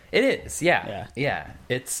premise. It is, yeah.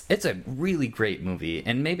 It's a really great movie,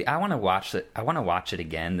 and maybe I want to watch it. I want to watch it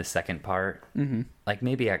again, the second part. Mm-hmm. Like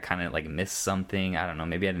maybe I kind of like missed something. I don't know.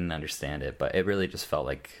 Maybe I didn't understand it, but it really just felt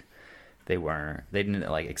like they didn't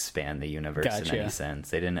like expand the universe in Gotcha. any sense.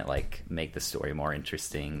 They didn't like make the story more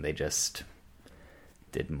interesting. They just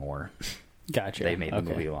did more. Gotcha. They made the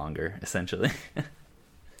movie longer, essentially.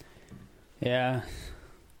 Yeah.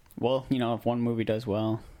 Well, if one movie does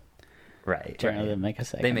well, Right. generally they make a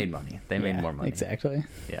second. They made money. They made more money. Exactly.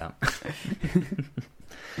 Yeah.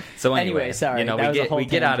 So anyway, sorry, that was a whole we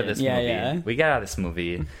get out of tangent. this movie. Yeah. We get out of this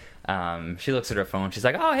movie. She looks at her phone. She's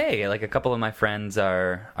like, "Oh, hey, like a couple of my friends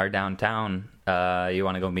are downtown. You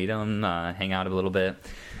want to go meet them? Hang out a little bit."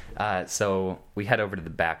 So we head over to the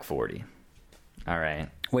back 40. All right.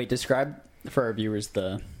 Wait, describe for our viewers,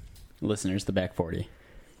 the listeners, the back 40.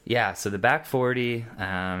 Yeah, so the back 40,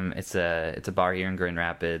 it's a bar here in Grand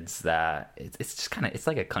Rapids that it's just kind of, it's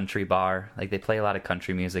like a country bar. Like they play a lot of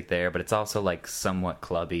country music there, but it's also like somewhat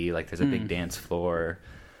clubby. Like there's a big dance floor,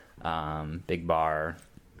 big bar.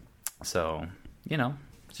 So,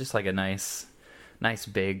 it's just like a nice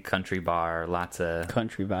big country bar, lots of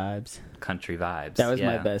Country vibes. country vibes. That was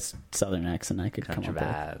yeah. my best southern accent I could country come up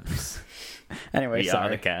vibes. with. Anyway, We are sorry.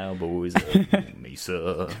 the Cowboys of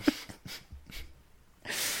Mesa.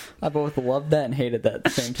 I both loved that and hated that at the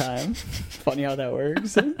same time. Funny how that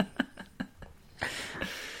works. All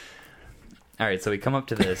right, so we come up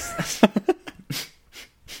to this.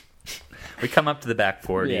 We come up to the back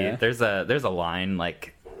 40. Yeah. There's a line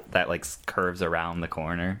like that like curves around the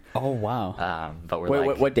corner. Oh, wow. But we're Wait,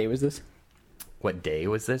 like, what day was this? what day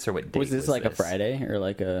was this, or what date Was this like a Friday or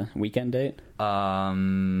like a weekend date?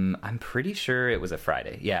 I'm pretty sure it was a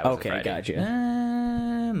Friday. Yeah, it was Okay, a Friday.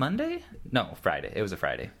 gotcha. Monday? No, Friday. It was a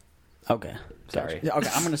Friday. Okay. Sorry. Gotcha. Okay,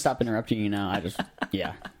 I'm going to stop interrupting you now.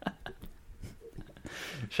 Yeah.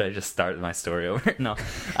 Should I just start my story over? No.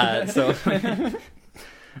 So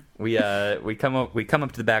we come up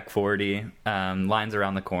to the back 40, lines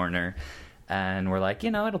around the corner, and we're like,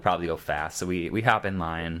 it'll probably go fast. So we hop in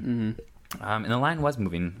line. Mm-hmm. And the line was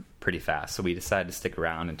moving pretty fast, so we decided to stick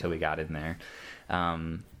around until we got in there.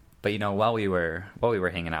 But while we were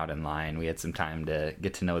hanging out in line, we had some time to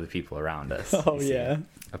get to know the people around us. Oh, you see, yeah.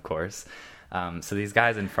 of course. So these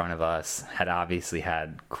guys in front of us had obviously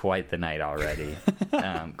had quite the night already,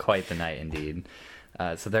 quite the night indeed.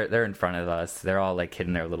 So they're in front of us. They're all like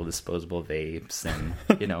hitting their little disposable vapes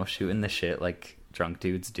and shooting the shit like drunk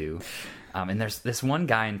dudes do. And there's this one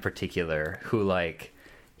guy in particular who like.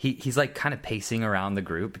 He's like kind of pacing around the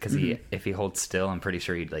group because if he holds still, I'm pretty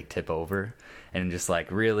sure he'd like tip over, and just like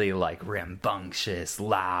really like rambunctious,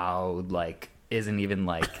 loud, like isn't even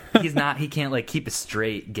like he can't like keep a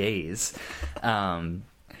straight gaze. And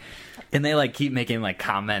they like keep making like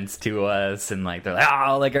comments to us, and like they're like,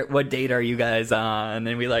 "Oh, like what date are you guys on?"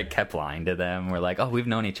 And we like kept lying to them. We're like, "Oh, we've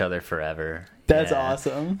known each other forever." That's Yeah.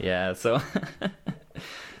 awesome. Yeah, so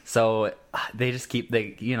so they just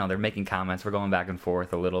they're making comments. We're going back and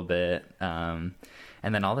forth a little bit.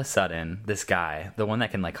 And then all of a sudden, this guy, the one that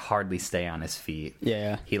can like hardly stay on his feet,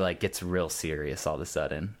 Yeah. he like gets real serious all of a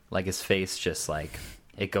sudden. Like his face just like,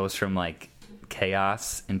 it goes from like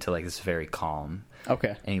chaos into like this very calm.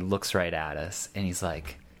 Okay. And he looks right at us and he's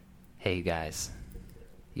like, "Hey, you guys,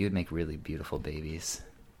 you would make really beautiful babies."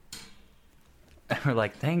 And we're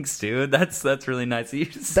like, "Thanks, dude. That's really nice of you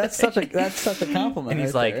to say." That's such a compliment. And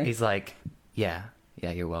he's right like, there.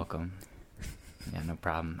 yeah, you're welcome. Yeah, no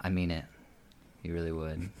problem. I mean it. You really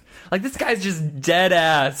would. Like this guy's just dead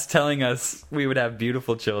ass telling us we would have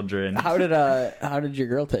beautiful children. How did your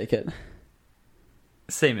girl take it?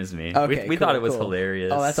 Same as me. Okay, we thought cool, it was cool.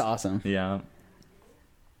 hilarious. Oh, that's awesome. Yeah.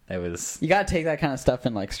 It was. You gotta take that kind of stuff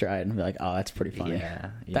in like stride and be like, "Oh, that's pretty funny." Yeah.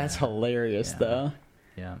 That's hilarious, Yeah. though.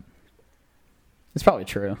 Yeah. It's probably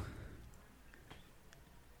true.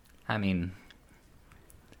 I mean,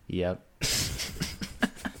 yep.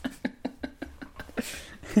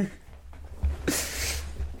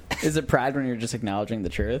 Is it pride when you're just acknowledging the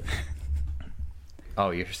truth?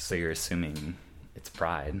 Oh, you're assuming it's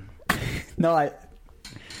pride. No,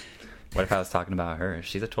 What if I was talking about her?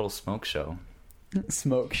 She's a total smoke show.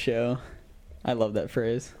 smoke show. I love that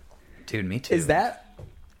phrase. Dude, me too. Is that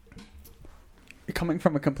coming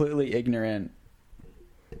from a completely ignorant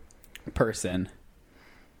person?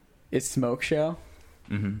 Is smoke show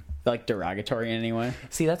like derogatory in any way?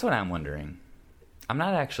 See, that's what I'm wondering. I'm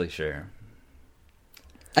not actually sure.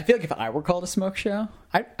 I feel like if I were called a smoke show,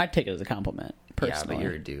 I'd take it as a compliment. Personally, Yeah, but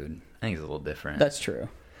you're a dude. I think it's a little different. That's true.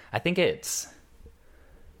 I think it's...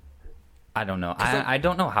 I don't know. I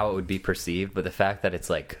don't know how it would be perceived, but the fact that it's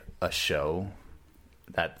like a show,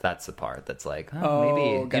 that's the part that's like, maybe,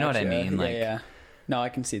 gotcha. You know what I mean? Like, yeah. No, I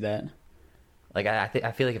can see that. Like,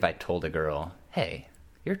 I feel like if I told a girl, hey,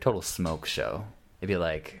 you're a total smoke show, it'd be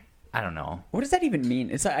like, I don't know. What does that even mean?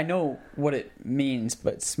 It's like, I know what it means,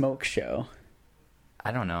 but smoke show.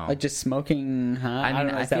 I don't know. Like just smoking hot? I mean,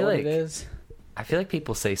 don't know. I Is that feel what like- it is? I feel like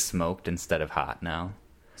people say smoked instead of hot now.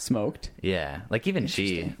 Smoked? Yeah, like even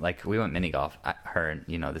she, Interesting. like we went mini golf. Her,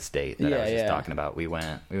 this date that I Yeah, was just yeah. talking about. We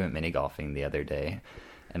went mini golfing the other day,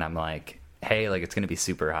 and I'm like, hey, like it's gonna be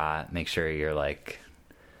super hot. Make sure you're like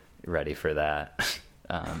ready for that.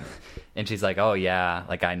 And she's like, oh yeah,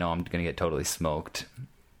 like I know I'm gonna get totally smoked.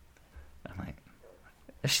 I'm like,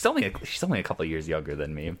 she's only a couple years younger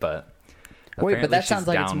than me, but Wait, but apparently that she's sounds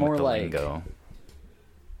like it's down more with the like- lingo.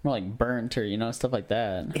 More like burnt or, stuff like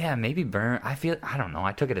that. Yeah, maybe burn. I don't know.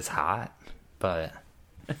 I took it as hot, but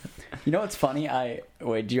You know what's funny?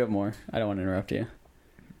 Wait, do you have more? I don't want to interrupt you.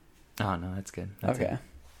 oh no, that's good. That's Okay.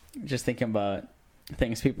 Just thinking about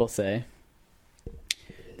things people say.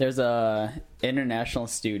 There's a international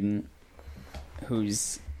student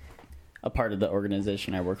who's a part of the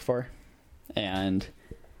organization I work for, and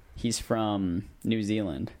he's from New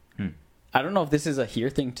Zealand. I don't know if this is a here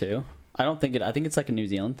thing too. I think it's like a New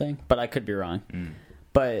Zealand thing, but I could be wrong.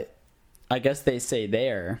 But I guess they say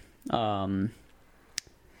there,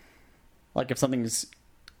 like if something's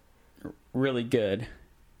really good,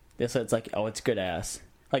 they say it's like, oh, it's good ass.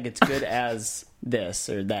 Like it's good as this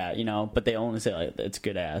or that, but they only say like it's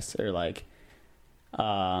good ass or like,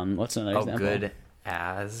 what's another Oh, example? good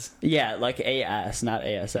as. Yeah, like AS, not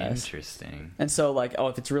ASS. Interesting. And so like, oh,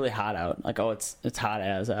 if it's really hot out, like, oh, it's hot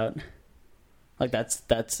as out. Like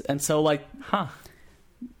that's and so like Huh.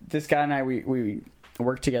 this guy and I we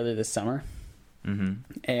worked together this summer,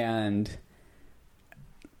 and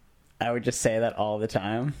I would just say that all the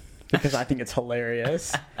time because I think it's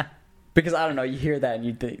hilarious. Because I don't know, you hear that and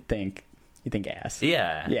you think ass.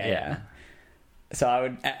 Yeah. So I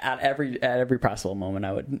would at every possible moment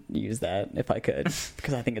I would use that if I could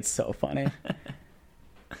because I think it's so funny.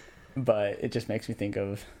 But it just makes me think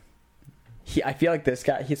of I feel like this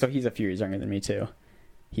guy. He's a few years younger than me too.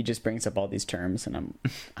 He just brings up all these terms, and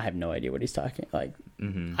I have no idea what he's talking. Like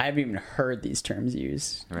I haven't even heard these terms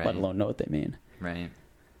used, Right. let alone know what they mean. Right.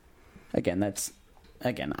 Again,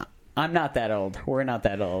 I'm not that old. We're not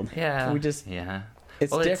that old. Yeah. we just Yeah.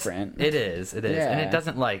 it's different. It is. And Yeah. it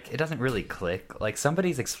doesn't really click. Like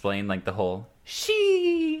somebody's explained like the whole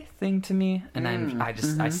she thing to me, and I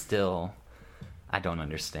don't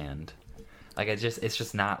understand. Like it's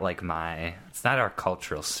just not like it's not our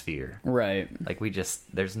cultural sphere. Right. Like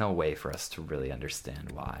there's no way for us to really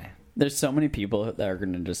understand why. There's so many people that are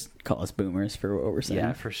going to just call us boomers for what we're saying.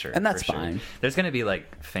 Yeah, for sure. And that's for sure. fine. There's going to be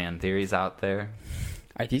like fan theories out there.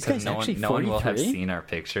 Are these 'Cause guys no actually one, no one will have 43? seen our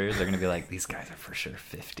pictures. They're going to be like, these guys are for sure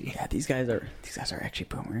 50. Yeah, these guys are actually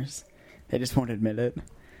boomers. They just won't admit it.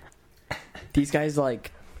 These guys are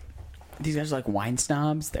like wine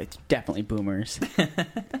snobs. They're definitely boomers.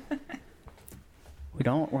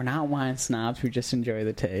 We're not wine snobs. We just enjoy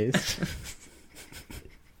the taste.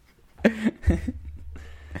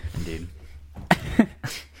 Indeed.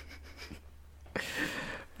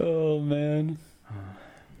 Oh man.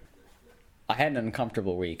 I had an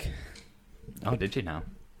uncomfortable week. Oh, did you know?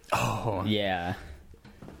 Oh. Yeah.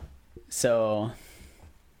 So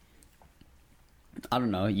I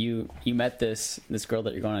don't know. You met this girl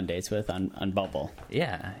that you're going on dates with on Bumble.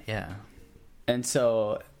 Yeah, yeah. And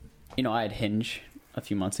so, I had Hinge a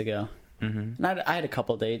few months ago. And I had a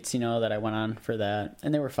couple dates, that I went on for that,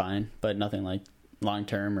 and they were fine, but nothing like long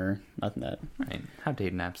term or nothing that. Right. How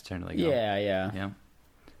dating apps generally go. Yeah. Yeah.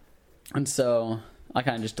 And so I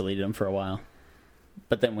kind of just deleted them for a while.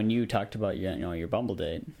 But then when you talked about your Bumble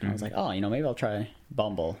date, I was like, oh, maybe I'll try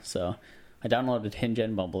Bumble. So I downloaded Hinge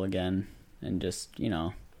and Bumble again, and just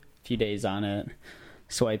a few days on it,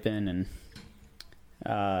 swiping and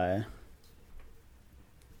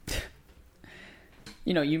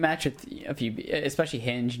you match with a few, especially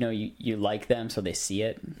Hinge. You like them, so they see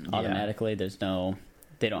it automatically. Yeah.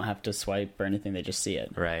 They don't have to swipe or anything. They just see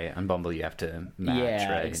it. Right. On Bumble, you have to match,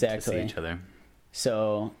 Yeah, right? exactly. To see each other.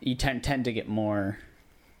 So you tend to get more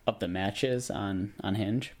of the matches on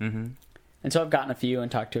Hinge. Mm-hmm. And so I've gotten a few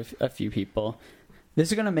and talked to a few people. This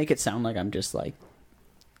is going to make it sound like I'm just like,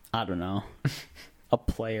 I don't know, a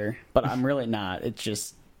player. But I'm really not. It's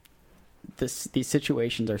just these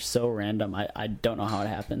situations are so random. I don't know how it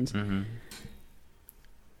happens. Mm-hmm.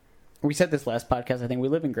 We said this last podcast. I think we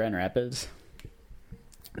live in Grand Rapids.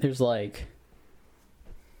 There's like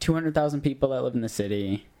 200,000 people that live in the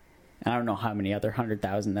city. And I don't know how many other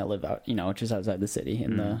 100,000 that live out, just outside the city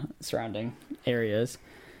in the surrounding areas.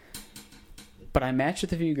 But I matched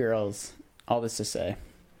with a few girls, all this to say.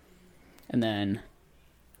 And then,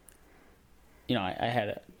 I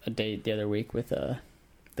had a date the other week with the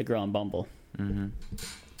girl on Bumble. Mm-hmm.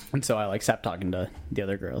 And so I stopped talking to the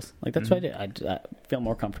other girls. That's what I did. I feel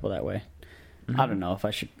more comfortable that way. Mm-hmm. I don't know if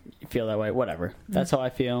I should feel that way. Whatever. Mm-hmm. That's how I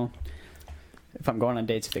feel. If I'm going on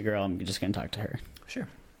dates with a girl, I'm just going to talk to her. Sure.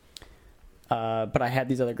 But I had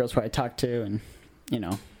these other girls who I talked to, and,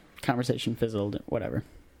 conversation fizzled, whatever.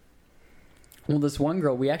 Well, this one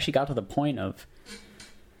girl, we actually got to the point of,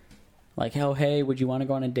 oh, hey, would you want to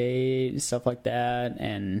go on a date? Stuff like that.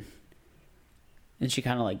 And she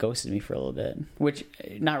kind of, ghosted me for a little bit. Which,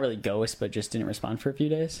 not really ghost, but just didn't respond for a few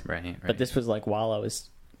days. Right. But this was, while I was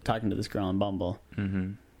talking to this girl on Bumble.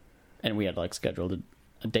 Mm-hmm. And we had, scheduled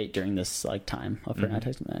a date during this, time of her not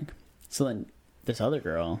texting back. So then this other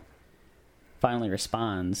girl finally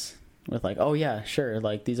responds with, oh, yeah, sure.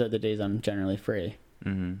 These are the days I'm generally free.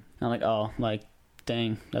 Mm-hmm. I'm like, oh,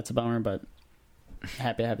 dang, that's a bummer, but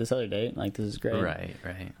happy to have this other date. This is great. Right.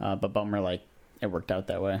 But bummer, it worked out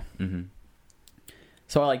that way. Mm-hmm.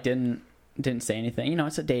 So I, didn't say anything.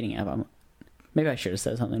 It's a dating app. Maybe I should have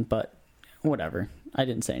said something, but whatever. I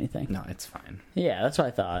didn't say anything. No, it's fine. Yeah, that's what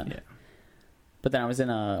I thought. Yeah. But then I was in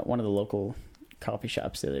one of the local coffee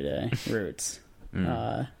shops the other day, Roots.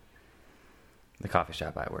 The coffee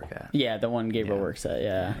shop I work at. Yeah, the one Gabriel works at,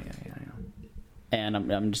 yeah. Yeah. And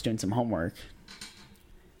I'm just doing some homework.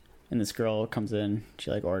 And this girl comes in,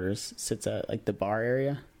 she orders, sits at the bar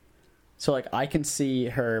area. So I can see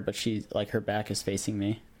her, but she's her back is facing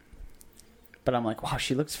me. But I'm wow,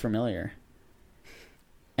 she looks familiar.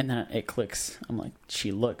 And then it clicks. I'm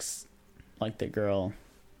she looks like the girl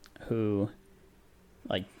who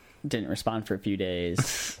didn't respond for a few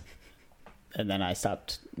days. And then I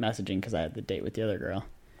stopped messaging because I had the date with the other girl.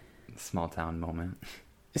 Small town moment.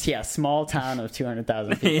 Yeah, small town of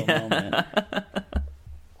 200,000 people moment.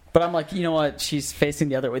 But I'm you know what? She's facing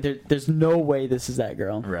the other way. There's no way this is that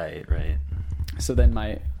girl. Right. So then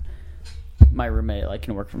my roommate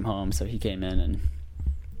can work from home, so he came in and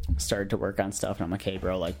started to work on stuff. And I'm hey,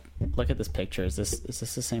 bro, look at this picture. Is this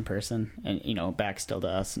the same person? And back still to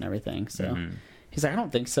us and everything. So he's I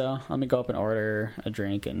don't think so. Let me go up and order a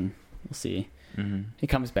drink and we'll see. Mm-hmm. He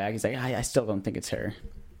comes back. He's I still don't think it's her.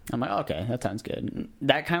 I'm okay, that sounds good. And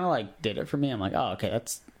that kind of did it for me. I'm oh, okay,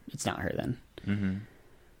 it's not her then. Mm-hmm.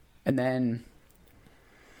 And then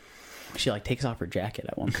she like takes off her jacket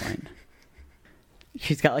at one point.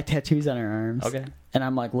 She's got like tattoos on her arms. Okay. And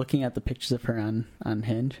I'm like looking at the pictures of her on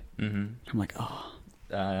Hinge. Mm-hmm. I'm like, oh,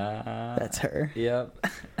 that's her. Yep.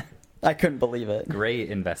 I couldn't believe it. Great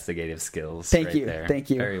investigative skills. Thank you. Thank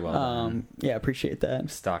you. Very well done. Yeah, appreciate that.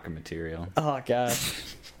 Stock of material. Oh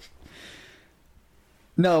gosh.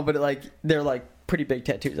 No, but like they're like pretty big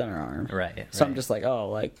tattoos on her arm. Right. So I'm just like, oh,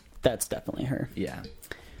 like that's definitely her. Yeah.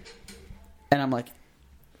 And I'm like,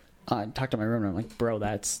 I talked to my roommate. I'm like, bro,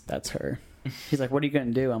 that's her. He's like, what are you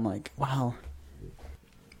gonna do? I'm like, well.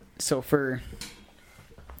 So for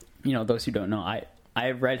those who don't know, I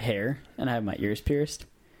have red hair and I have my ears pierced.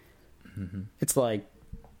 Mm-hmm. It's like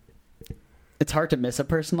it's hard to miss a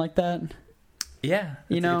person like that. Yeah,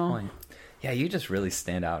 that's a good point. Yeah, you just really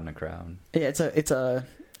stand out in a crowd. Yeah, it's a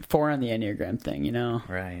 4 on the Enneagram thing,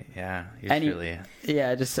 Right. Yeah, you're really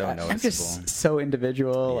just so noticeable. I'm just so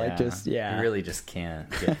individual. Yeah. Like just you really just can't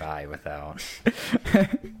get by without.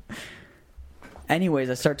 Anyways,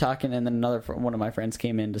 I start talking, and then one of my friends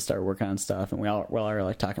came in to start working on stuff, and we all are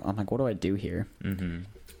like talking. I'm like, what do I do here? Mm-hmm.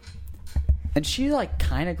 And she like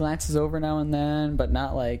kind of glances over now and then, but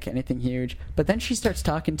not like anything huge. But then she starts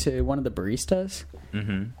talking to one of the baristas,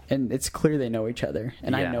 mm-hmm. and it's clear they know each other.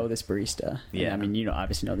 And I know this barista. Yeah, and, I mean,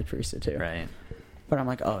 obviously know the barista too. Right. But I'm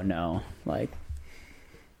like, oh no, like.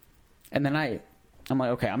 And then I'm like,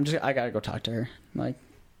 okay, I gotta go talk to her. I'm like,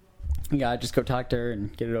 yeah, just go talk to her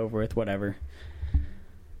and get it over with, whatever.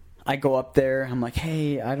 I go up there. I'm like,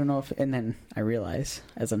 hey, I don't know if... And then I realize,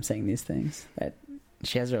 as I'm saying these things, that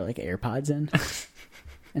she has her, like, AirPods in.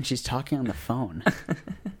 And she's talking on the phone.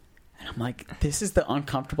 And I'm like, this is the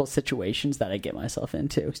uncomfortable situations that I get myself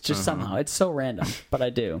into. It's just somehow... It's so random, but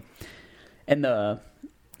I do. And the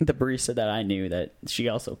barista that I knew, that she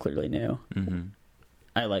also clearly knew, mm-hmm.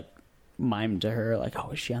 I, like, mimed to her, like,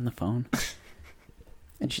 oh, is she on the phone?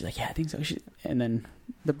 And she's like, yeah, I think so. And then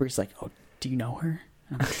the barista's like, oh, do you know her?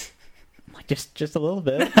 I'm like, just a little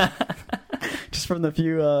bit. Just from the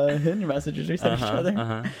few Hinge messages we sent each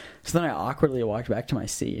other. So then I awkwardly walked back to my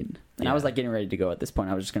seat. And I was like getting ready to go at this point.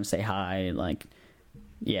 I was just going to say hi. And like,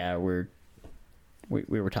 yeah, we're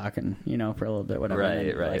we were talking, for a little bit, whatever.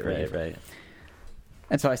 Right.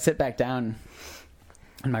 And so I sit back down,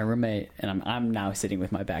 and my roommate, and I'm now sitting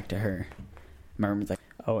with my back to her. My roommate's like,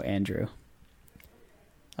 "Oh, Andrew."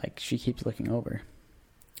 Like, she keeps looking over.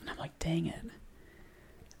 And I'm like, dang it.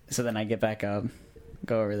 So then I get back up,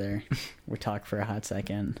 go over there. We talk for a hot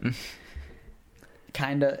second.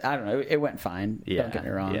 Kind of, I don't know, it went fine. Yeah, don't get me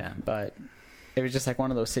wrong. yeah. But it was just like one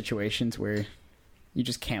of those situations where you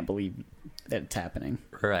just can't believe that it's happening.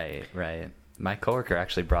 Right. My coworker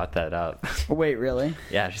actually brought that up. Wait, really?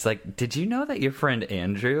 Yeah, she's like, "Did you know that your friend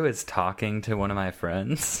Andrew is talking to one of my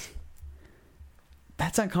friends?"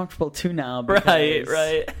 That's uncomfortable too now. Right.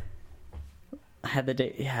 I had the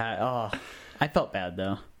day. Yeah. Oh, I felt bad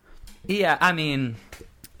though. Yeah, I mean,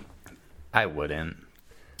 I wouldn't.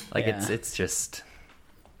 Like, Yeah. it's just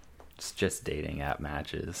dating app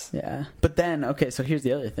matches. Yeah. But then, okay, so here's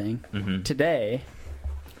the other thing. Mm-hmm. Today,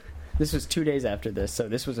 this was 2 days after this, so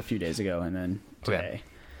this was a few days ago, and then today, Okay.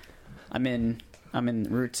 I'm in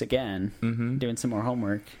Roots again, Mm-hmm. doing some more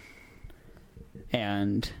homework,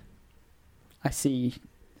 and I see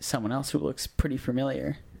someone else who looks pretty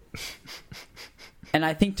familiar. And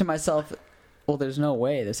I think to myself, well, there's no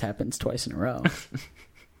way this happens twice in a row.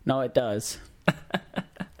 No, it does.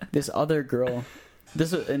 This other girl,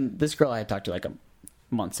 this girl I had talked to like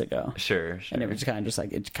months ago. Sure. And it was kind of just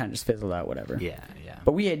like, it kind of just fizzled out, whatever. Yeah.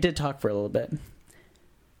 But we did talk for a little bit.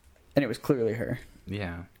 And it was clearly her.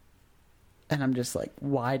 Yeah. And I'm just like,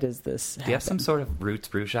 why does this happen? Do you have some sort of Roots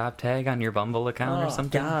Brew Shop tag on your Bumble account or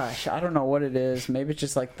something? Gosh, I don't know what it is. Maybe it's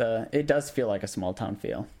just like it does feel like a small town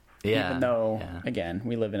feel. Yeah. Even though, yeah. again,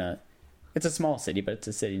 we live it's a small city, but it's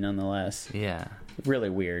a city nonetheless. Yeah. Really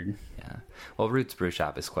weird. Yeah. Well, Roots Brew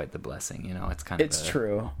Shop is quite the blessing, It's kind of It's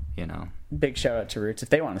true. Big Shout out to Roots. If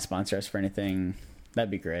they want to sponsor us for anything,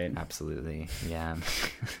 that'd be great. Absolutely. Yeah.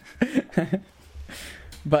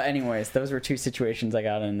 But anyways, those were two situations I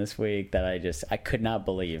got in this week that I could not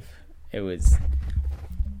believe. It was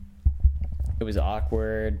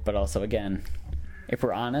awkward, but also, again, if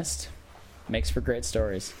we're honest, makes for great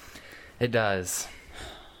stories. It does.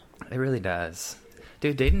 It really does.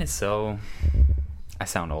 Dude, dating is so... I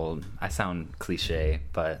sound old. I sound cliche,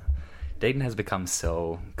 but dating has become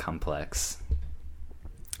so complex.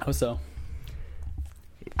 How so?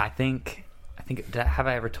 I think have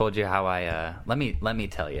I ever told you how I let me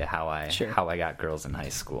tell you how I got girls in high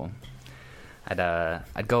school.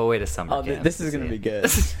 I'd go away to summer camp. This is going to be good.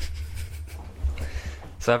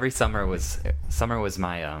 So every summer was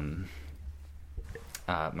my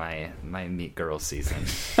my meet girls season.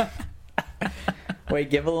 Wait,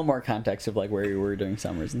 give a little more context of like where you were doing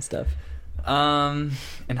summers and stuff.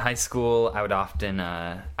 In high school, I would often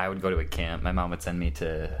I would go to a camp. My mom would send me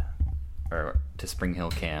to Spring Hill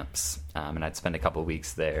camps, and I'd spend a couple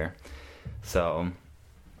weeks there. So,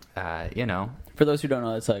 For those who don't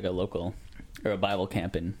know, it's like a local or a Bible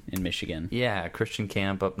camp in Michigan. Yeah, a Christian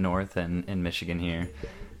camp up north in Michigan here.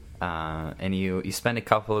 And you spend a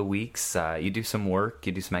couple of weeks. You do some work,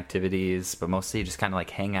 you do some activities, but mostly you just kind of like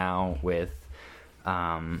hang out with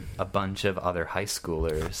a bunch of other high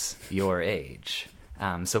schoolers your age.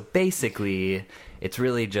 So basically, it's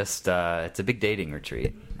really just it's a big dating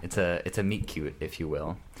retreat. It's a meet cute, if you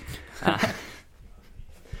will.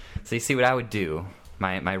 So you see what I would do.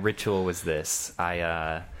 My ritual was this.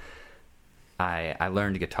 I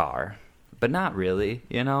learned guitar, but not really.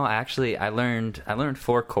 I learned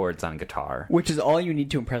 4 chords on guitar, Which is all you need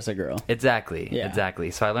to impress a girl. Exactly. Yeah. Exactly.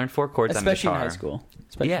 So I learned 4 chords on guitar. Especially in high school.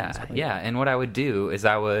 Yeah. And what I would do is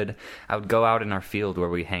I would go out in our field where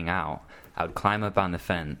we hang out. I would climb up on the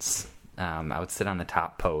fence. I would sit on the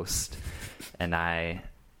top post, and I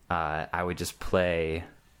would just play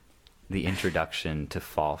the introduction to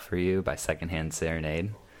 "Fall for You" by Secondhand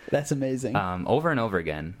Serenade. That's amazing. Over and over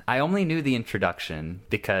again. I only knew the introduction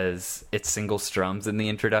because it's single strums in the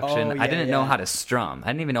introduction. Oh, yeah, I didn't know how to strum. I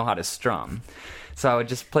didn't even know how to strum. So I would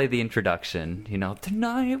just play the introduction,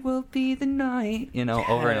 "Tonight will be the night,"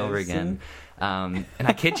 over and over again. And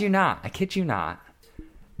I kid you not.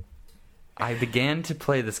 I began to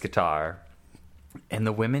play this guitar, and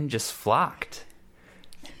the women just flocked.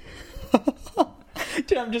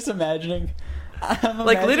 Dude, I'm just imagining.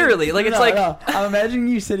 Literally, it's like... No. I'm imagining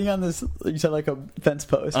you sitting on this, you said like a fence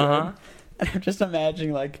post, right? And I'm just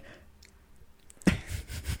imagining like,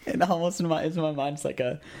 and almost in my mind, it's like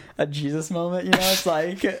a Jesus moment, It's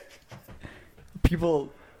like,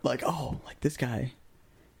 people like, oh, like this guy,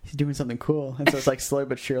 he's doing something cool. And so it's like slowly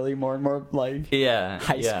but surely more and more like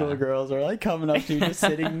high school girls are like coming up to you, just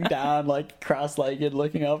sitting down, like cross-legged,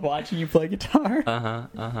 looking up, watching you play guitar.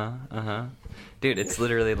 Dude, it's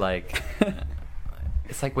literally like...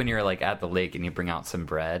 It's like when you're like at the lake and you bring out some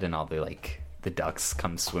bread and all the ducks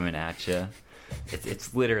come swimming at you.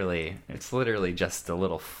 It's literally just a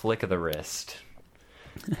little flick of the wrist,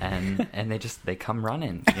 and they come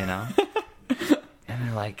running, you know.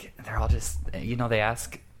 And they're all just, you know, they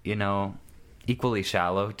ask, you know, equally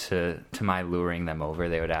shallow to my luring them over.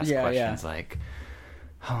 They would ask questions like,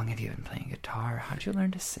 how long have you been playing guitar? How'd you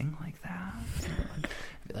learn to sing like that? And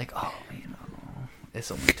I'd be like, oh, you know, this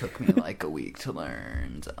only took me like a week to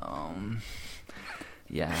learn. So,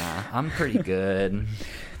 yeah, I'm pretty good.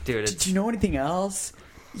 Dude, Did you know anything else?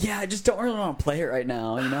 Yeah, I just don't really want to play it right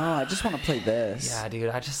now, you know? I just want to play this. Yeah, dude,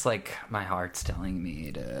 I just my heart's telling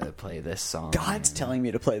me to play this song. God's telling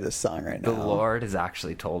me to play this song right now. The Lord has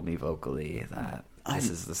actually told me vocally that this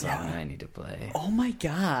is the song I need to play. Oh my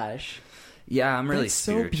gosh. Yeah, I'm really That's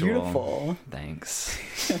spiritual. so beautiful. Thanks.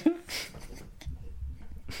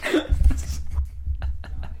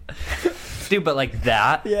 Dude, but like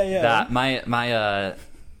that, that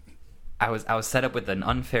I was set up with an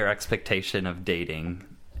unfair expectation of dating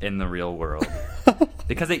in the real world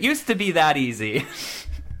because it used to be that easy,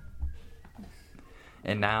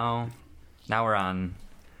 and now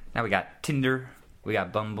we got Tinder, we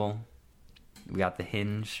got Bumble, we got the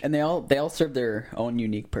Hinge, and they all serve their own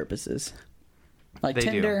unique purposes. Like they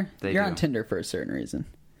Tinder, you're on do. Tinder for a certain reason.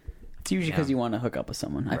 It's usually because you want to hook up with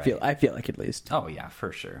someone. Right. I feel like, at least. Oh yeah,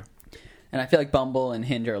 for sure. And I feel like Bumble and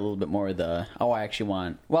Hinge are a little bit more the I actually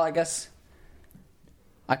want. Well, I guess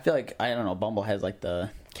I feel like I don't know. Bumble has like the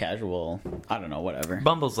casual. I don't know. Whatever.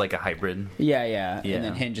 Bumble's like a hybrid. Yeah. And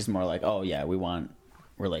then Hinge is more like, oh yeah, we want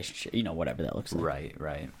relationship. You know, whatever that looks like.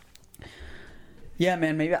 Right. Yeah,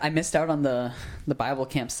 man. Maybe I missed out on the Bible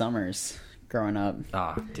camp summers growing up.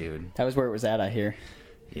 Oh, dude. That was where it was at. I hear.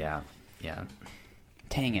 Yeah.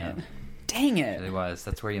 Dang it. It really was.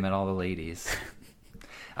 That's where you met all the ladies.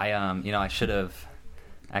 I should have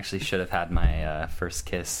had my first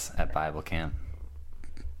kiss at Bible camp.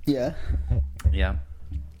 Yeah. Yeah.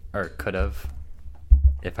 Or could have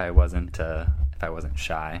if I wasn't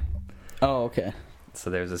shy. Oh, okay. So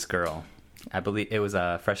there's this girl. I believe it was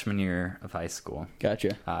a freshman year of high school.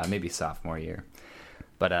 Gotcha. Maybe sophomore year.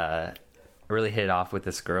 But I really hit it off with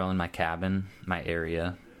this girl in my cabin, my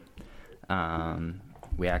area.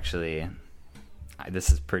 We actually,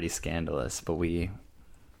 this is pretty scandalous, but we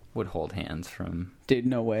would hold hands from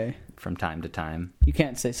no way. From time to time. You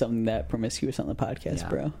can't say something that promiscuous on the podcast,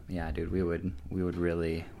 bro. Yeah, dude, we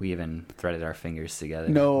even threaded our fingers together.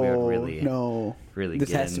 No, we would really this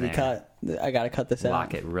get has in to be there. cut. I gotta cut this out.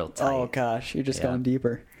 Lock it real tight. Oh gosh, you're just going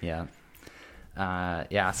deeper. Yeah.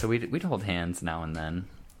 So we'd hold hands now and then.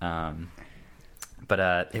 But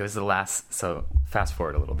it was the last, so fast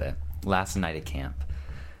forward a little bit. Last night at camp,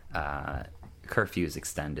 curfew's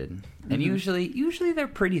extended. And usually they're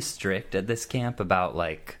pretty strict at this camp about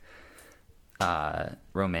like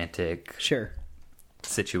romantic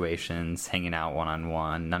situations, hanging out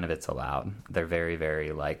one-on-one. None of it's allowed. They're very,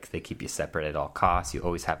 very like, they keep you separate at all costs. You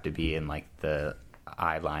always have to be in like the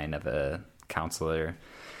eye line of a counselor.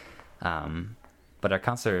 But our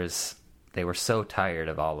counselors, they were so tired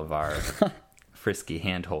of all of our frisky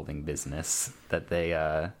hand-holding business that they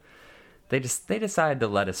decided to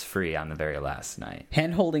let us free on the very last night.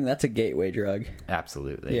 Hand-holding, that's a gateway drug.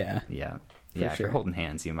 Absolutely. Yeah. If you're holding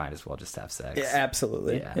hands, you might as well just have sex. Yeah,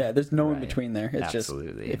 absolutely. Yeah, there's no in between there. It's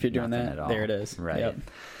absolutely. Just, if you're doing Nothing that, there it is. Right. Yep.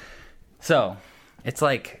 So, it's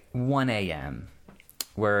like 1 a.m.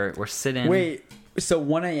 We're sitting... Wait, so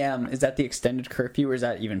 1 a.m., is that the extended curfew or is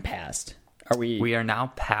that even past? We are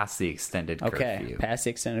now past the extended curfew. Okay, past the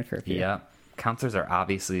extended curfew. Yep. Counselors are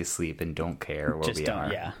obviously asleep and don't care where we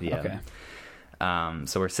are. Yeah. Okay.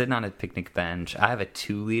 So we're sitting on a picnic bench. I have a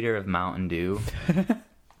 2-liter of Mountain Dew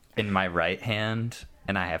in my right hand,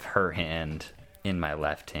 and I have her hand in my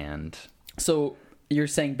left hand. So you're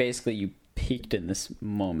saying basically you peaked in this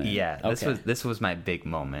moment. Yeah. This was my big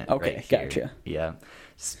moment. Okay, right here. gotcha. Yeah.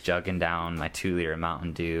 Just jugging down my 2-liter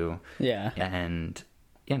Mountain Dew. Yeah. And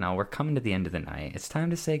we're coming to the end of the night. It's time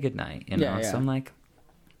to say goodnight. Yeah. So I'm like,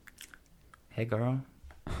 hey, girl,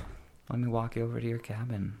 let me walk you over to your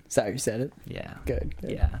cabin. Is that how you said it? Yeah. Good.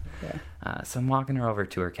 Yeah. So I'm walking her over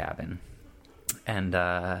to her cabin. And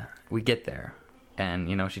we get there. And,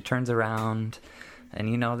 she turns around. And,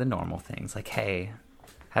 the normal things. Like, hey,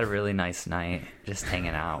 had a really nice night just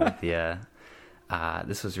hanging out with you.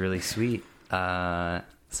 This was really sweet. And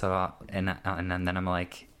then I'm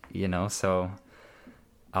like, so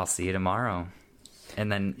I'll see you tomorrow. And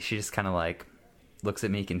then she just kind of like looks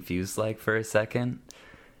at me confused like for a second,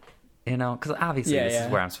 because obviously this is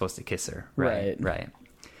where I'm supposed to kiss her. Right.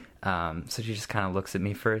 So she just kind of looks at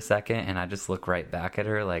me for a second, and I just look right back at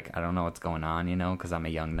her like I don't know what's going on, because I'm a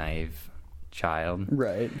young, naive child.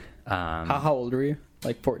 Right. How old were you?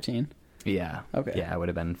 Like 14? Yeah. Okay. Yeah, I would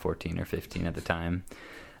have been 14 or 15 at the time.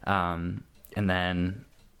 And then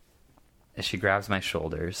she grabs my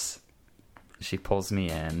shoulders. She pulls me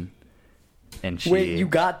in. And she... Wait, you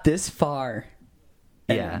got this far?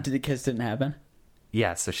 Yeah. And the kiss didn't happen?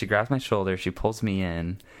 Yeah, so she grabs my shoulder, she pulls me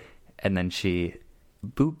in, and then she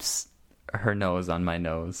boops her nose on my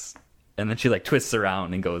nose. And then she, like, twists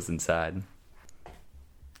around and goes inside.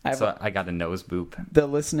 I got a nose boop. The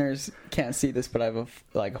listeners can't see this, but I have a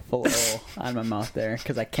full O on my mouth there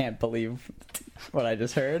because I can't believe what I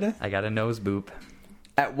just heard. I got a nose boop.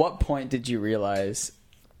 At what point did you realize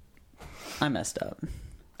I messed up?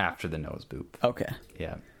 After the nose boop. Okay.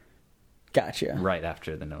 Yeah. Gotcha. Right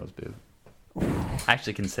after the nose boop. I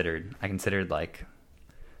considered like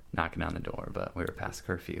knocking on the door, but we were past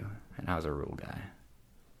curfew, and I was a rule guy.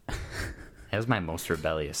 It was my most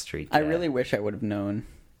rebellious streak. I really wish I would have known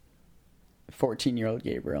 14-year-old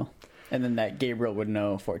Gabriel, and then that Gabriel would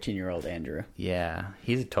know 14-year-old Andrew. Yeah,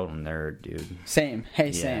 he's a total nerd, dude. Same. Hey,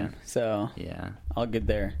 Yeah. Same. So Yeah, all good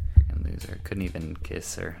there. freaking loser. Couldn't even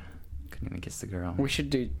kiss her. Couldn't even kiss the girl. We should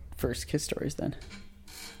do first kiss stories then.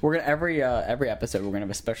 We're gonna every episode we're gonna have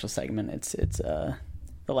a special segment. It's the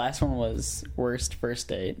last one was worst first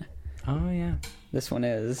date. Oh yeah. This one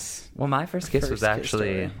is Well, my first kiss was First kiss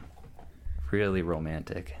actually story. really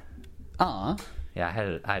romantic. Aw. Yeah,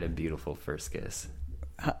 I had a beautiful first kiss.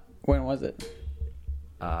 When was it?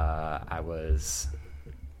 I was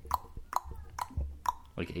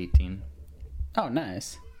like 18, Oh,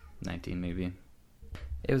 nice. 19 maybe.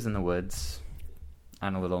 It was in the woods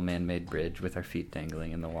on a little man-made bridge with our feet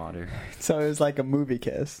dangling in the water. So it was like a movie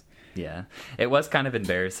kiss. Yeah. It was kind of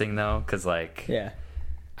embarrassing though, because like Yeah.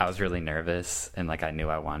 I was really nervous and like I knew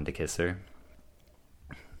I wanted to kiss her.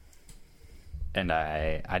 And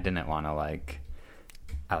I didn't want to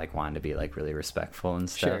I wanted to be like really respectful and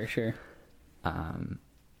stuff. Sure.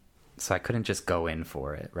 So I couldn't just go in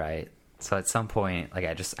for it, right? So at some point, like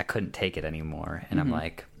I couldn't take it anymore, and I'm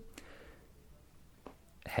like,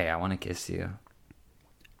 "Hey, I want to kiss you."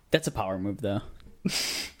 That's a power move, though.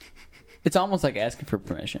 It's almost like asking for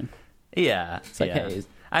permission. Yeah, It's like, yeah. hey,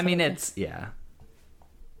 I mean, okay? it's yeah,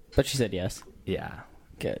 But she said yes. yeah.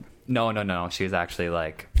 Good. No. She was actually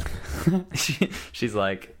like, she's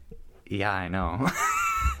like, "Yeah, I know."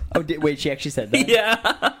 Oh, wait, she actually said that?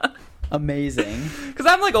 Yeah. Amazing. Because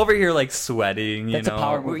I'm like over here like sweating, That's a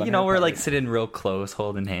power move on her we're like part. sitting real close,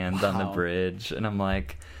 holding hands on the Wow. bridge, and I'm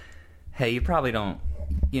like, "Hey, you probably don't,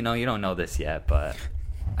 you don't know this yet, but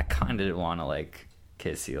I kind of want to like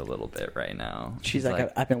kiss you a little bit right now." She's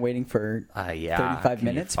like, I've been waiting for yeah, 35 can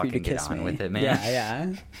minutes for you to fucking get kiss on me. with it, man.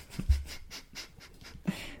 Yeah.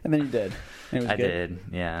 And then you did. And it was I good. did,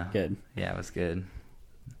 yeah. Good. Yeah, it was good.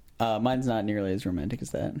 Mine's not nearly as romantic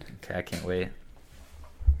as that. Okay, I can't wait.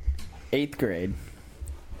 8th grade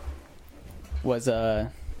was I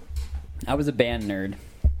was a band nerd.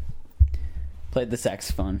 Played the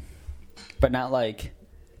saxophone, but not like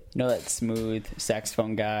that smooth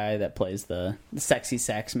saxophone guy that plays the sexy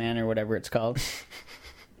sax man or whatever it's called.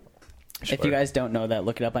 Sure. If you guys don't know that,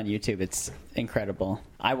 look it up on YouTube. It's incredible.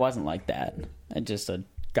 I wasn't like that. I'm just a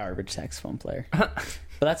garbage saxophone player, but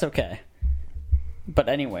that's okay. But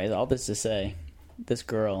anyways, all this to say, this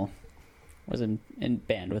girl was in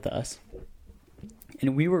band with us,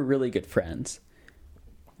 and we were really good friends.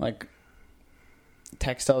 Like,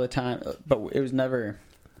 text all the time, but it was never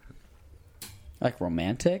like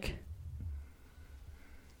romantic.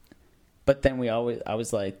 But then I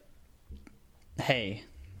was like, "Hey,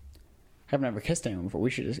 I've never kissed anyone before. We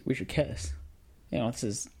should kiss." This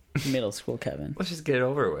is middle school Kevin. Let's just get it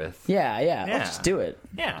over with. Yeah. Yeah. Let's just do it.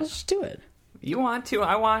 Yeah. Let's just do it. You want to?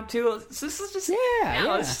 I want to. Let's just Yeah.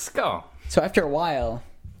 Let's just go. So after a while,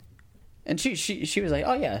 and she was like,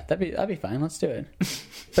 "Oh yeah, that'd be fine. Let's do it."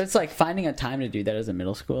 But it's like finding a time to do that as a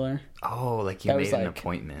middle schooler. Oh, like you That made was an like-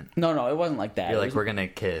 appointment. No, it wasn't like that. You're It like, was- we're gonna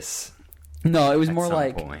kiss. No, it was at more some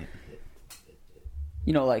like point.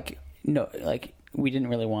 like we didn't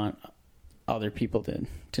really want other people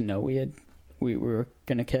to know we were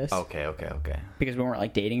gonna kiss. Okay. Because we weren't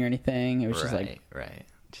like dating or anything. It was just like Right.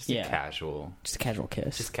 Just Yeah. a casual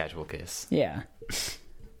kiss. kiss. Yeah.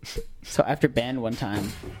 So after band one time,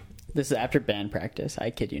 this is after band practice,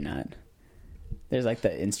 I kid you not. There's like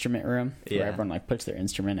the instrument room where Yeah. everyone like puts their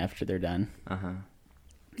instrument after they're done. Uh-huh.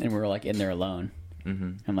 And we were like in there alone.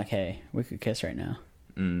 Mm-hmm. I'm like, "Hey, we could kiss right now."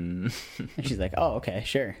 Mm. And she's like, "Oh, okay,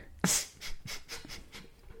 sure."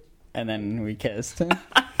 And then we kissed.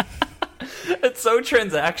 It's so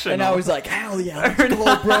transactional. And I was like, hell yeah, let's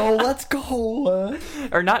go, bro, let's go.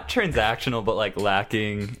 Or not transactional, but like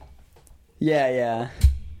lacking. Yeah.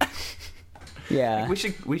 We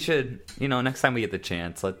should, next time we get the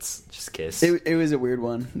chance, let's just kiss. It was a weird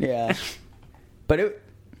one, yeah. But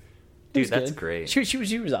dude, that's good. great.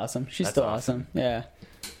 She was awesome. She's still awesome. Yeah.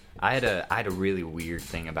 I had a really weird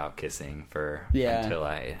thing about kissing until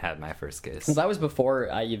I had my first kiss. Well, that was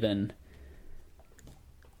before I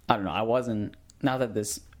don't know, I wasn't, not that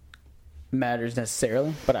this matters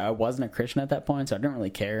necessarily, but I wasn't a Christian at that point, so I didn't really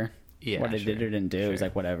care what I did or didn't do. Sure. It was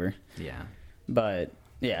like, whatever. Yeah. But,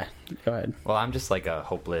 yeah, go ahead. Well, I'm just like a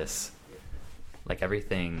hopeless, like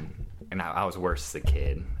everything, and I was worse as a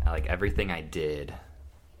kid. Like everything I did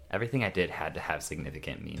had to have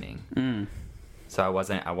significant meaning. So I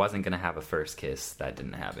wasn't gonna have a first kiss that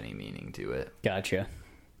didn't have any meaning to it. Gotcha.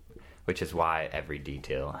 Which is why every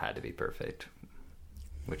detail had to be perfect.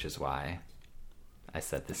 Which is why I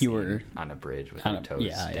set the scene on a bridge with my toes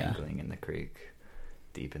dangling in the creek,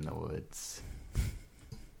 deep in the woods,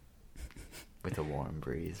 with a warm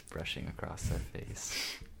breeze brushing across our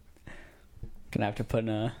face. Gonna have to put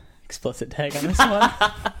an explicit tag on this one.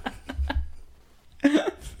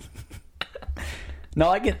 No,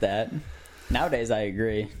 I get that. Nowadays, I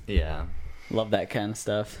agree. Yeah. Love that kind of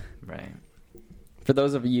stuff. Right. For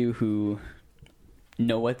those of you who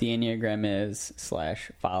know what the Enneagram is,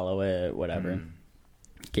 / follow it, whatever.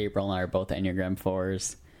 Gabriel and I are both Enneagram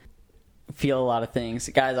 4s. Feel a lot of things.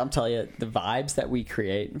 Guys, I'm telling you, the vibes that we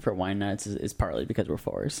create for wine nights is partly because we're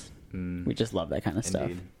 4s. We just love that kind of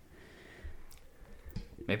stuff.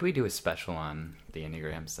 Maybe we do a special on the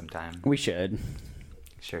Enneagram sometime. We should.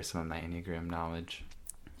 Share some of my Enneagram knowledge.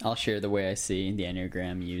 I'll share the way I see the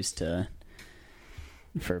Enneagram used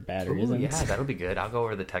for bad reasons. Yeah, that'll be good. I'll go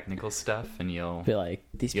over the technical stuff, and you'll be like,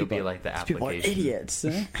 you'll be like the people are application. Idiots.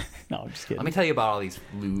 No, I'm just kidding. Let me tell you about all these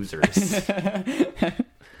losers. Let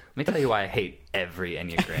me tell you why I hate every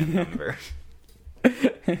Enneagram number.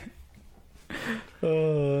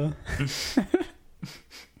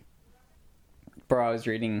 Bro, I was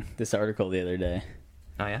reading this article the other day.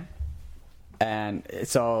 Oh, yeah? And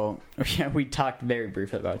so we talked very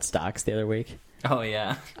briefly about stocks the other week. Oh,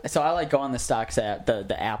 yeah. So I go on the stocks app,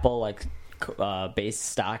 the Apple base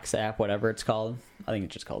stocks app, whatever it's called. I think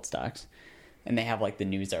it's just called stocks. And they have the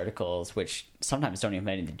news articles, which sometimes don't even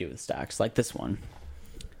have anything to do with stocks. Like this one.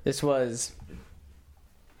 This was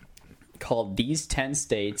called "These 10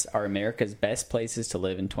 States Are America's Best Places to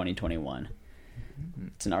Live in 2021."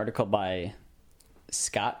 It's an article by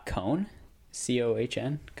Scott Cohn,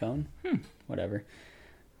 Cohn, Cohn, whatever,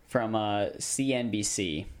 from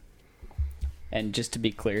CNBC. And just to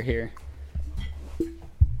be clear here,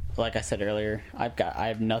 like I said earlier, I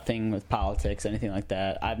have nothing with politics, anything like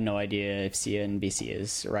that. I have no idea if CNBC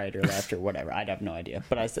is right or left or whatever. I'd have no idea.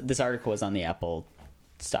 But this article was on the Apple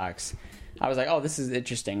stocks. I was like, oh, this is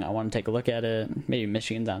interesting. I want to take a look at it. Maybe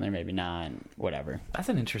Michigan's on there, maybe not, whatever. That's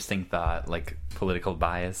an interesting thought, like political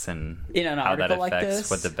bias and an how that article affects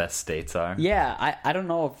what the best states are. Yeah, I don't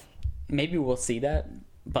know if maybe we'll see that,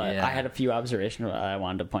 but I had a few observations I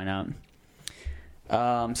wanted to point out.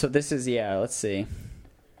 So this is, let's see.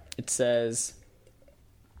 It says,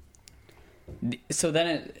 so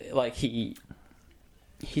then he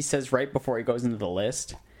says right before he goes into the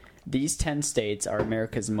list, these 10 states are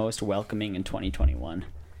America's most welcoming in 2021.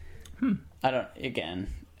 And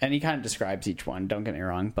he kind of describes each one, don't get me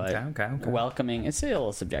wrong, but okay. Welcoming, it's a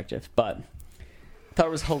little subjective, but I thought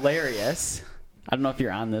it was hilarious. I don't know if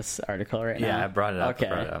you're on this article right now. Yeah, I brought it up.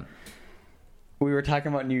 Okay. We were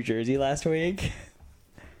talking about New Jersey last week.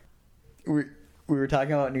 We were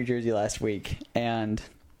talking about New Jersey last week, and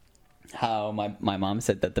how my mom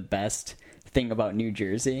said that the best thing about New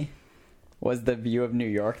Jersey was the view of New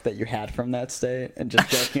York that you had from that state, and just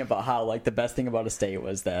joking about how the best thing about a state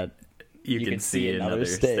was that you can see another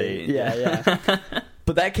state. Yeah.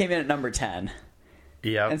 But that came in at number 10.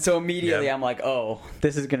 Yeah. And so immediately I'm like, oh,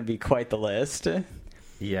 this is going to be quite the list.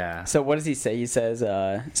 Yeah. So what does he say? He says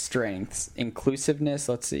strengths, inclusiveness.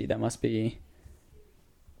 Let's see. That must be,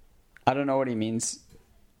 I don't know what he means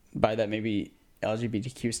by that. Maybe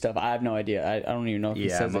LGBTQ stuff. I have no idea. I don't even know if he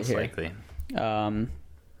says it here. Yeah, most likely.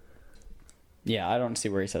 Yeah, I don't see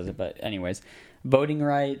where he says it, but anyways. Voting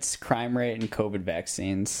rights, crime rate, and COVID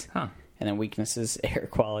vaccines. Huh. And then weaknesses, air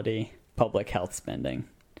quality, public health spending.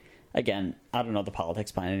 Again, I don't know the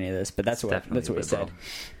politics behind any of this, but that's what he said.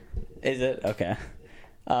 Is it? Okay.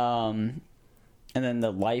 And then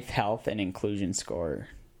the life, health, and inclusion score.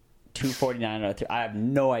 249 out of 3. I have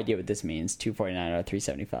no idea what this means. 249 out of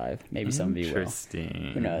 375. Maybe some of you will.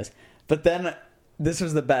 Interesting. Who knows? But then this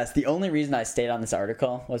was the best. The only reason I stayed on this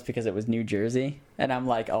article was because it was New Jersey, and I'm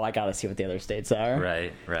like, oh, I gotta see what the other states are.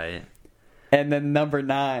 Right, right. And then number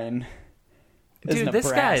 9 is Dude,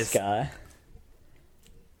 Nebraska.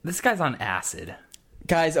 This guy's on acid.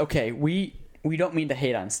 Guys, okay, we don't mean to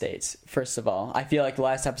hate on states. First of all, I feel like the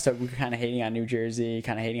last episode we were kind of hating on New Jersey,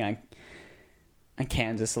 kind of hating on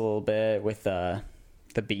Kansas a little bit with the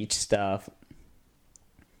beach stuff.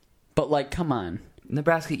 But like, come on,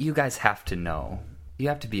 Nebraska, you guys have to know. You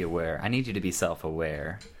have to be aware. I need you to be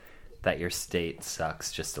self-aware that your state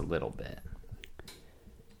sucks just a little bit.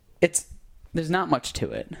 There's not much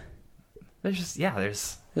to it. There's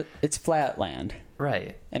It's flat land.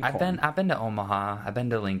 right. And I've corn. been to Omaha. I've been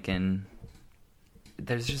to Lincoln.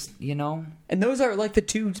 There's just, And those are like the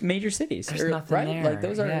 2 major cities. There's nothing right? there. Like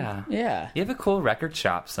those are Yeah. You have a cool record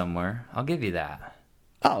shop somewhere. I'll give you that.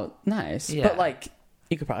 Oh, nice. Yeah. But like,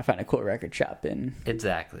 you could probably find a cool record shop in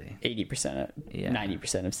Exactly. 80% of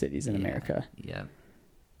 90% of cities in Yeah. America. Yep.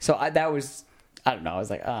 So I don't know. I was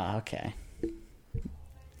like, okay,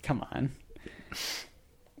 come on.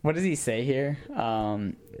 What does he say here?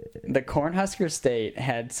 The Cornhusker State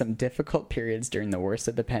had some difficult periods during the worst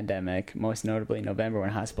of the pandemic, most notably November when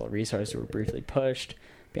hospital resources were briefly pushed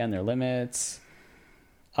beyond their limits.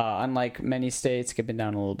 Unlike many states, skipping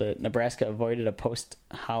down a little bit, Nebraska avoided a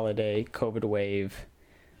post-holiday COVID wave.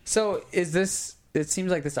 So it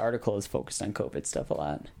seems like this article is focused on COVID stuff a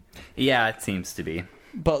lot. Yeah, it seems to be.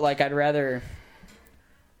 But like, I'd rather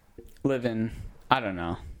live in, I don't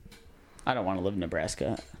know. I don't want to live in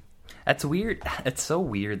Nebraska. That's weird. It's so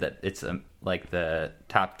weird that it's like the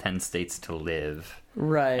top 10 states to live.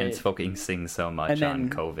 Right. And it's focusing so much on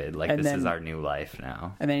COVID. Like, this is our new life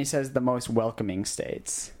now. And then he says the most welcoming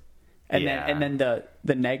states. And then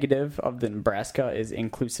the negative of the Nebraska is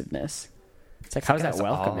inclusiveness. It's like, how's that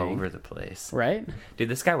welcoming? All over the place. Right? Dude,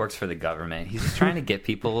 this guy works for the government. He's just trying to get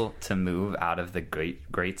people to move out of the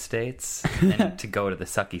great states and to go to the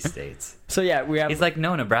sucky states. So yeah, he's like,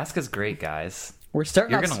 no, Nebraska's great, guys. We're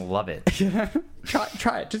starting. You're gonna love it.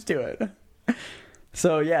 Try it. Just do it.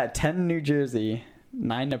 So yeah, 10 New Jersey,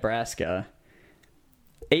 9 Nebraska,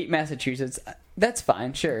 8 Massachusetts. That's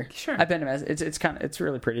fine. Sure. I've been to Massachusetts. It's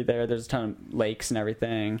really pretty there. There's a ton of lakes and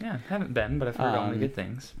everything. Yeah, haven't been, but I've heard only good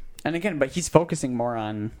things. And again, but he's focusing more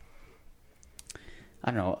on,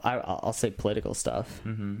 I don't know, I'll say political stuff.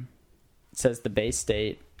 Mm-hmm. It says the Bay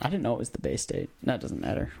State. I didn't know it was the Bay State. No, it doesn't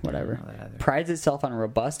matter. Whatever. No, prides itself on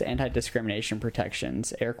robust anti-discrimination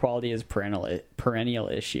protections. Air quality is perennial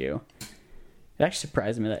issue. It actually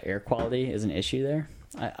surprised me that air quality is an issue there.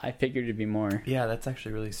 I figured it'd be more. Yeah, that's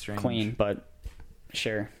actually really strange. Clean, but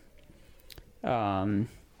sure.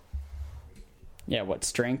 Yeah, what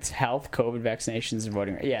strengths, health, COVID vaccinations, and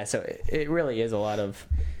voting. Yeah, so it really is a lot of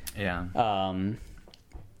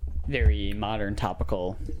very modern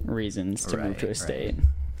topical reasons to move to a state.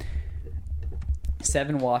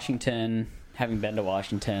 7 Washington. Having been to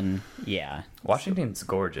Washington, yeah. Washington's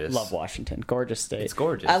gorgeous. Love Washington. Gorgeous state. It's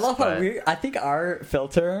gorgeous. I love how I think our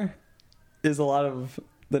filter is a lot of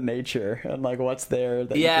the nature and like what's there.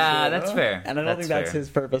 That's fair. And I don't think that's his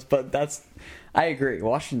purpose, but I agree.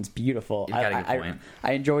 Washington's beautiful. You've got a good point.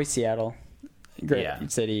 I enjoy Seattle.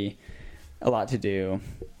 Great city. A lot to do.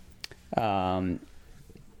 Bad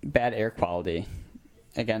air quality.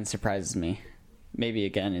 Again, surprises me. Maybe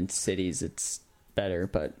again in cities it's better,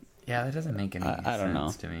 but yeah, that doesn't make any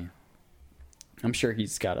sense to me. I'm sure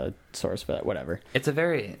he's got a source for that. Whatever. It's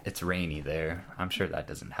rainy there. I'm sure that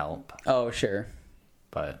doesn't help. Oh, sure.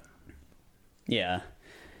 But yeah,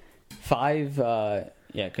 5.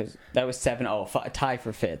 Because that was 7. Oh, tie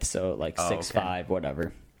for 5th. So like 6-5,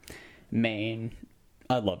 whatever. Maine.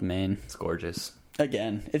 I love Maine. It's gorgeous.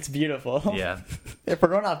 Again, it's beautiful. Yeah. If we're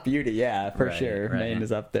going off beauty, for sure. Right. Maine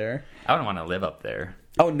is up there. I wouldn't want to live up there.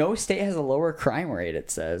 Oh, no state has a lower crime rate,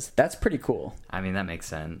 it says. That's pretty cool. I mean, that makes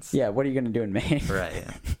sense. Yeah, what are you going to do in Maine? Right.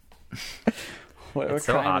 what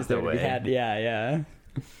so crime is there the to be had? Yeah.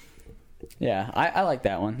 Yeah, I like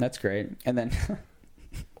that one. That's great. And then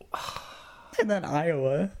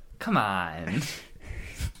Iowa. Come on.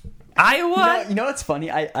 Iowa? You know what's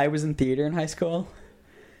funny? I was in theater in high school,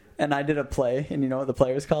 and I did a play, and you know what the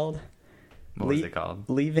play was called? What was it called?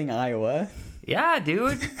 Leaving Iowa. Yeah,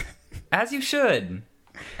 dude. As you should.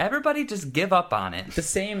 Everybody just give up on it.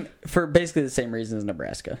 For basically the same reason as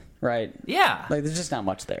Nebraska, right? Yeah. Like, there's just not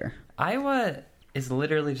much there. Iowa is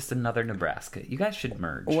literally just another Nebraska. You guys should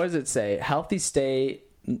merge. What does it say? Healthy state,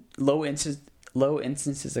 low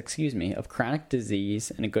instances, of chronic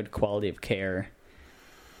disease, and a good quality of care.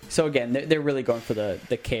 So again, they're really going for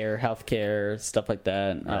the care, health care, stuff like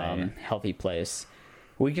that. Right. Healthy place.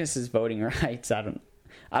 Weaknesses, voting rights.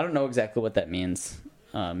 I don't know exactly what that means.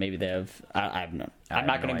 Maybe they have. I'm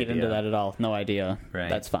not going to get into that at all. No idea. Right.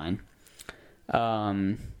 That's fine.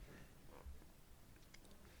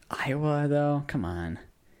 Iowa, though? Come on.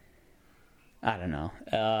 I don't know.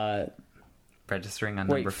 Registering on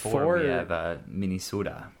number 4, we have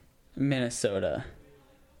Minnesota. Minnesota.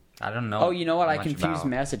 I don't know. Oh, you know what? I much confused about-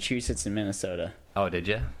 Massachusetts and Minnesota. Oh, did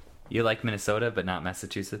you? You like Minnesota, but not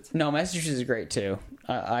Massachusetts? No, Massachusetts is great, too.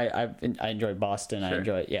 I enjoy Boston. Sure. I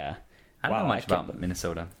enjoy, yeah. I don't know much can't- about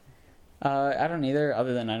Minnesota. I don't either,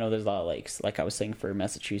 other than I know there's a lot of lakes. Like I was saying for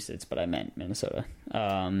Massachusetts, but I meant Minnesota.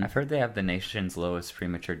 I've heard they have the nation's lowest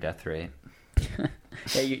premature death rate.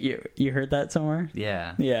 Yeah, you heard that somewhere?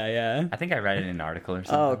 Yeah. Yeah. I think I read it in an article or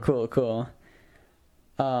Oh, something. cool.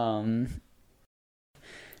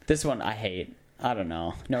 This one I hate. I don't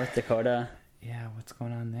know. North Dakota. Yeah, what's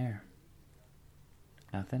going on there?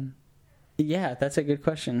 Nothing? Yeah, that's a good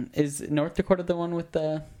question. Is North Dakota the one with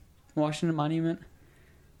the Washington Monument?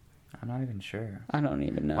 I'm not even sure. I don't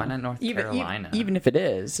even know. Why not North Carolina? Even if it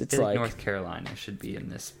is, I it's feel like North Carolina should be in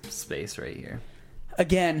this space right here.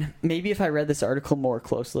 again, maybe if I read this article more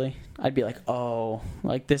closely, I'd be like, oh,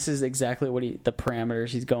 like this is exactly what the parameters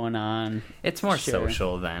he's going on. It's more Sure.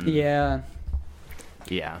 social than... Yeah.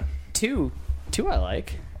 Yeah. Two I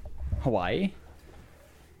like. Hawaii.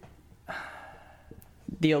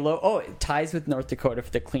 It ties with North Dakota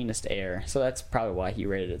for the cleanest air, so that's probably why he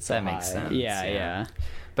rated it so That high. makes sense. Yeah.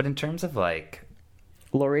 But in terms of like...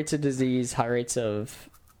 Low rates of disease, high rates of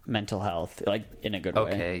mental health, like in a good way.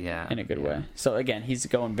 Okay, yeah. In a good yeah. way. So again, he's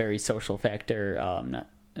going very social factor,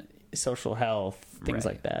 social health, things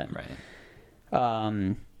Right, like that.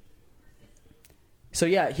 Right. So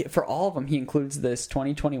yeah, for all of them, he includes this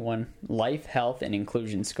 2021 Life, Health, and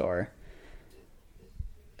Inclusion score.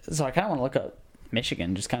 So I kind of want to look up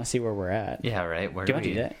Michigan, just kind of see where we're at. Yeah, right. Where Do you want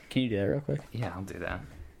we... to do that? Can you do that real quick? Yeah, I'll do that.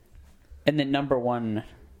 And then number 1,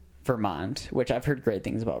 Vermont, which I've heard great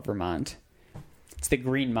things about Vermont. It's the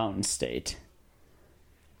Green Mountain State.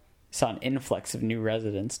 Saw an influx of new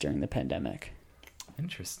residents during the pandemic.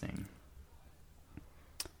 Interesting.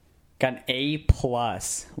 Got an A+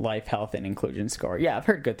 Life, Health, and Inclusion score. Yeah, I've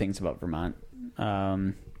heard good things about Vermont.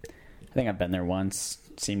 I think I've been there once.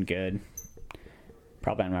 Seemed good.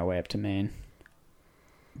 Probably on my way up to Maine.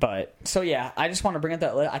 But, so yeah, I just want to bring up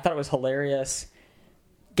that. I thought it was hilarious.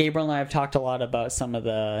 Gabriel and I have talked a lot about some of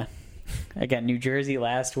the, again, New Jersey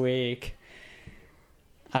last week.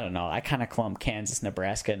 I don't know. I kind of clump Kansas,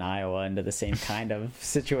 Nebraska, and Iowa into the same kind of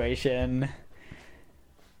situation.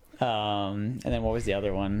 And then what was the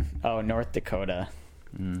other one? Oh, North Dakota,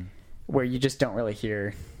 where you just don't really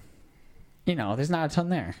hear, there's not a ton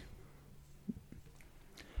there.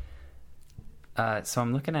 So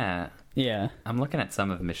I'm looking at Yeah. some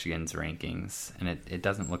of Michigan's rankings, and it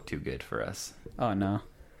doesn't look too good for us. Oh, no.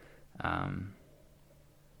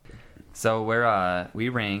 So we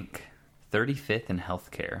rank 35th in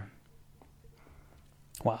healthcare.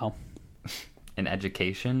 Wow. In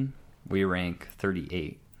education, we rank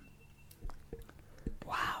 38.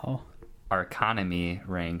 Wow. Our economy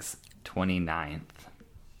ranks 29th.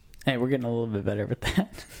 Hey, we're getting a little bit better with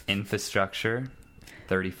that. Infrastructure,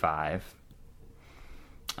 35.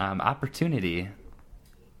 Opportunity,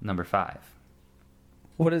 number 5.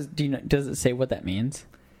 Does it say what that means?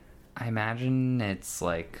 I imagine it's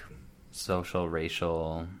like social,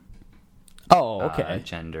 racial, Oh, okay.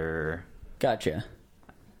 gender, Gotcha.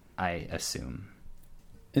 I assume.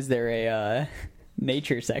 Is there a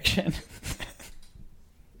nature section?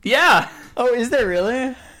 Yeah! Oh, is there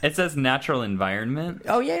really? It says natural environment,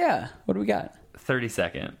 Oh, yeah. What do we got?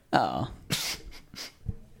 32nd. Oh.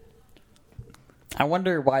 I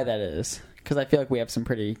wonder why that is. Because I feel like we have some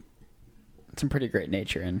pretty great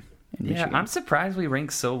nature in Yeah, Michigan. I'm surprised we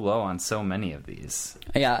rank so low on so many of these.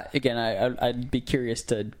 Yeah, again, I'd be curious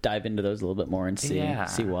to dive into those a little bit more and see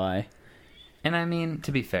why. And I mean,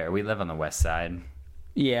 to be fair, we live on the west side.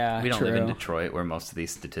 Yeah, We don't true. live in Detroit, where most of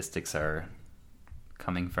these statistics are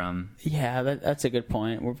coming from. Yeah, that's a good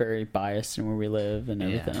point. We're very biased in where we live and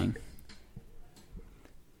everything.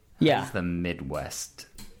 This is the Midwest,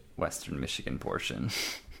 Western Michigan portion.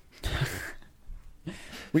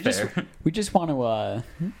 We just Fair. want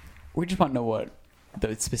to know what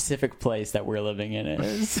the specific place that we're living in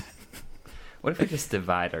is. What if we just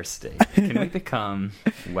divide our state? Can we become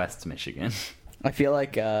West Michigan? I feel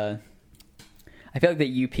like the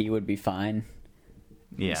UP would be fine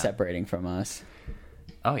Yeah. separating from us.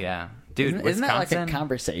 Oh yeah, dude. Isn't that like Wisconsin. a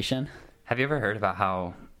conversation? Have you ever heard about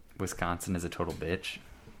how Wisconsin is a total bitch?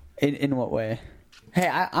 In what way? Hey,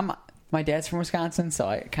 my dad's from Wisconsin, so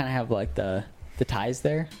I kind of have like the ties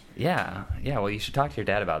there. Yeah. Well, you should talk to your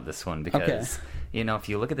dad about this one because You know, if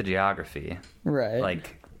you look at the geography, Right.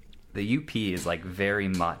 like the UP is like very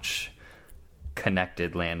much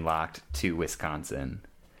connected, landlocked to Wisconsin,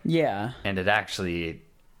 Yeah. and it actually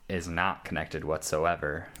is not connected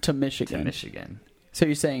whatsoever To to Michigan. Michigan. So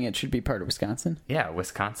you're saying it should be part of Wisconsin? Yeah,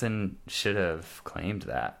 Wisconsin should have claimed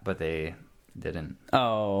that, but they didn't.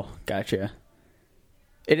 Oh, gotcha.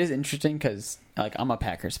 It is interesting because, like, I'm a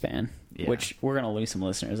Packers fan, Yeah. which we're gonna lose some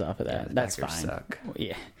listeners off of that. Yeah, the That's Packers fine. suck.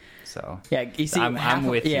 Yeah, So yeah. You see, I'm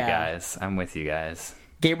with you yeah. guys. I'm with you guys.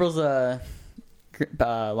 Gabriel's a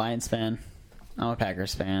Lions fan. I'm a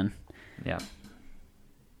Packers fan. Yeah.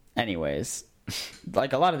 Anyways,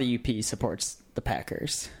 like a lot of the UP supports the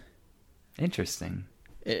Packers, Interesting.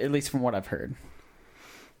 at least from what I've heard.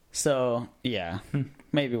 So yeah, Hmm.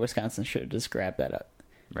 maybe Wisconsin should have just grabbed that up.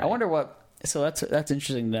 Right. I wonder what. So that's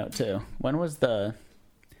interesting to note too. When was the?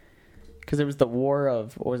 Because there was the war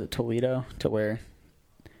of, what was it, Toledo, to where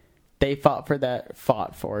they fought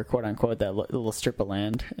for quote unquote that little strip of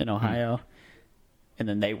land in Ohio, and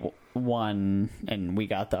then they won, and we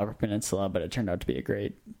got the Upper Peninsula, but it turned out to be a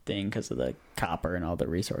great thing because of the copper and all the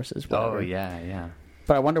resources. Whatever. Oh yeah.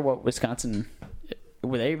 But I wonder what Wisconsin,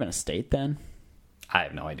 were they even a state then? I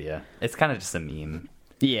have no idea. It's kind of just a meme.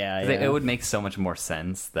 Yeah, 'Cause yeah. It would make so much more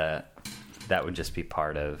sense that would just be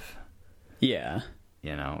part of, Yeah.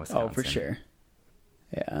 Wisconsin. Oh, for sure.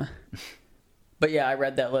 Yeah. But yeah, I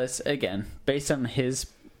read that list again based on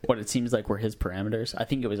what it seems like were his parameters. I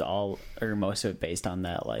think it was all or most of it based on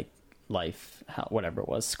that whatever it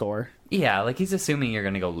was score. Yeah, like he's assuming you're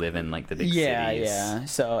gonna go live in like the big cities. Yeah.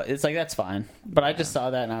 So it's like that's fine. But I just saw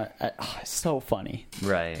that and it's so funny.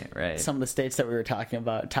 Right. Some of the states that we were talking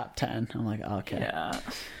about, top 10. I'm like, okay. Yeah.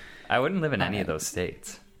 I wouldn't live in any of those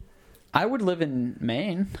states. I would live in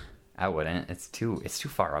Maine. I wouldn't. It's too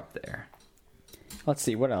far up there. Let's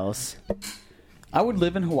see what else. I would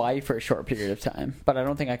live in Hawaii for a short period of time, but I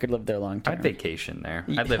don't think I could live there long term. I'd vacation there.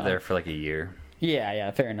 I'd live Yeah. there for like a year. Yeah,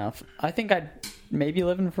 fair enough. I think I'd maybe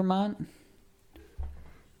live in Vermont,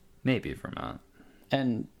 Maybe Vermont.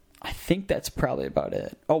 and I think that's probably about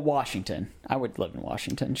it. Oh, Washington. I would live in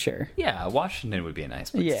Washington, sure. Yeah, Washington would be a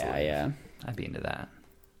nice place to live. Yeah. I'd be into that.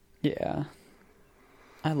 Yeah.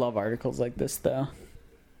 I love articles like this, though.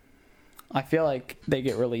 I feel like they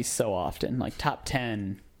get released so often, like top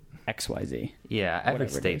 10 XYZ. Yeah, every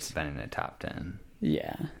Whatever it state's is. been in the top 10.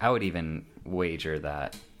 Yeah. I would even wager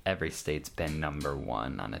that every state's been number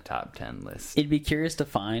 1 on a top 10 list. It'd be curious to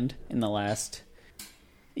find in the last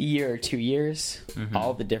year or 2 years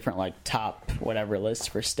all the different like top whatever lists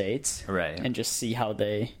for states. Right. And just see how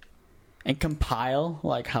they and compile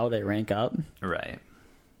like how they rank up. Right.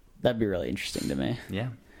 That'd be really interesting to me. Yeah.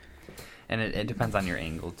 And it depends on your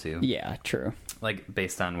angle, too. Yeah, true. Like,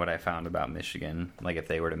 based on what I found about Michigan, like if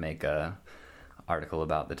they were to make a article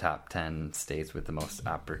about the top 10 states with the most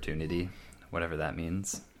opportunity, whatever that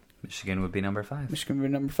means, Michigan would be number 5. Michigan would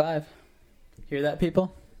be number 5. Hear that,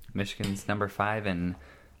 people? Michigan's number 5 in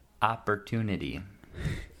opportunity.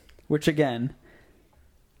 Which, again,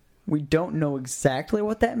 we don't know exactly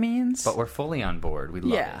what that means. But we're fully on board. We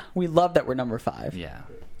love yeah, we love that we're number 5. it. Yeah.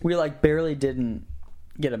 We, like, barely didn't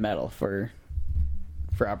get a medal for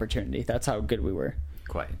opportunity. That's how good we were.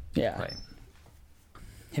 Quite. Yeah. Quite.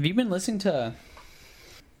 Have you been listening to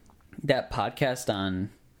that podcast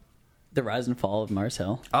on the rise and fall of Mars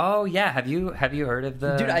Hill? Oh, yeah. Have you heard of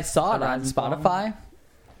the... Dude, I saw it the on Rise and Fall? Spotify,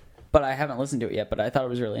 but I haven't listened to it yet, but I thought it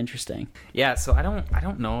was really interesting. Yeah, so I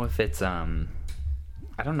don't know if it's about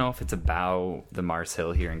the Mars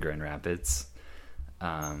Hill here in Grand Rapids.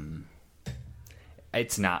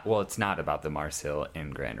 It's not about the Mars Hill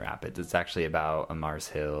in Grand Rapids. It's actually about a Mars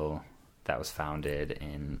Hill that was founded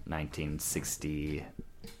in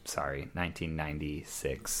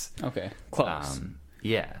 1996. Okay, close.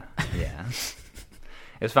 Yeah.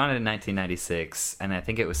 It was founded in 1996, and I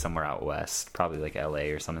think it was somewhere out west, probably like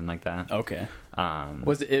LA or something like that. Okay.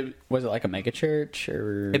 Was it like a mega church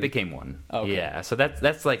or? It became one. Okay. Yeah. So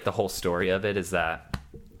that's like the whole story of it is that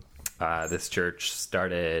this church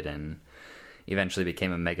started and eventually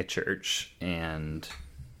became a mega church, and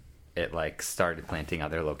it like started planting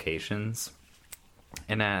other locations.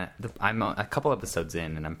 And I'm a couple episodes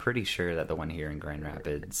in, and I'm pretty sure that the one here in Grand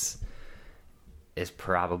Rapids is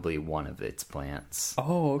probably one of its plants.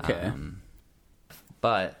 Oh, okay.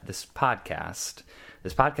 But this podcast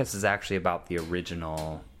is actually about the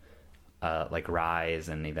original like rise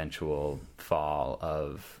and eventual fall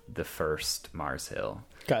of the first Mars Hill.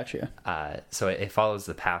 Gotcha. So it follows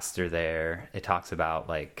the pastor there. It talks about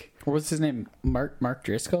like... What's his name? Mark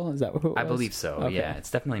Driscoll? Is that who it was? I believe so. Okay. Yeah,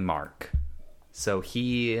 it's definitely Mark. So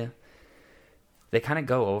they kind of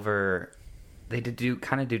go over they did do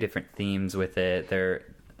kind of do different themes with it. They're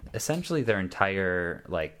essentially their entire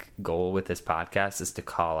like goal with this podcast is to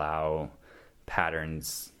call out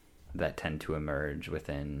patterns that tend to emerge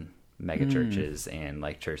within mega churches and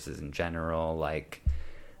like churches in general. Like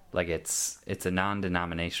it's a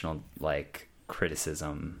non-denominational like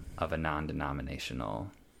criticism of a non-denominational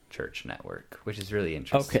church network, which is really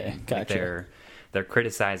interesting. Okay, gotcha. Like they're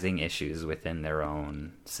criticizing issues within their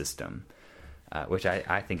own system, which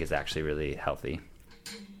I think is actually really healthy.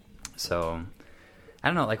 So I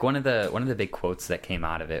don't know, like one of the big quotes that came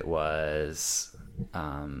out of it was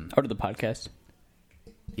out of the podcast.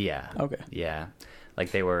 Yeah. Okay. Yeah.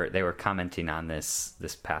 Like they were commenting on this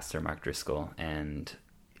pastor Mark Driscoll, and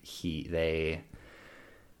they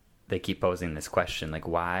keep posing this question, like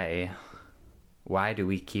why do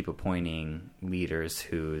we keep appointing leaders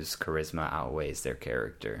whose charisma outweighs their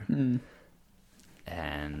character?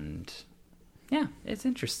 And yeah, it's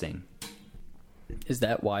interesting. Is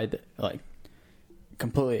that why like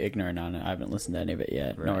completely ignorant on it? I haven't listened to any of it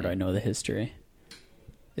yet, nor do I know the history.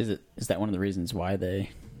 Is that one of the reasons why they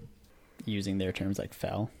using their terms like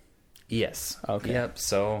fell? Yes. Okay. Yep.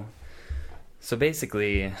 So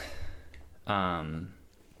basically,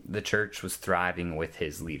 the church was thriving with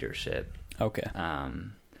his leadership. Okay.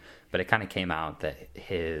 But it kind of came out that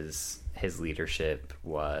his leadership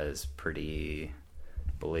was pretty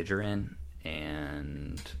belligerent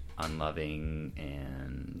and unloving,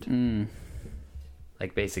 and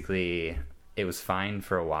like basically it was fine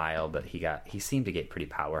for a while, but he seemed to get pretty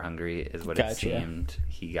power hungry is what it seemed.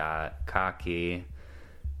 He got cocky.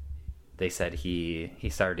 They said he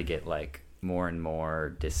started to get like more and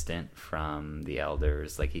more distant from the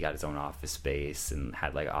elders. Like he got his own office space and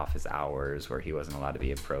had like office hours where he wasn't allowed to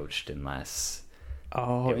be approached unless it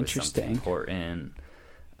was interesting. something important.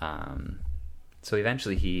 So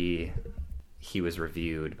eventually he was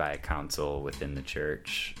reviewed by a council within the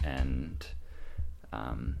church, and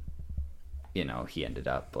he ended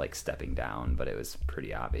up like stepping down, but it was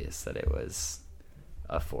pretty obvious that it was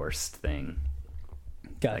a forced thing.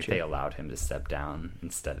 Gotcha. Like they allowed him to step down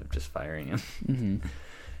instead of just firing him.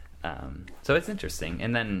 Mm-hmm. So it's interesting.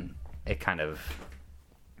 And then it kind of,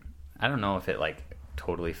 I don't know if it like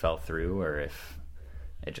totally fell through or if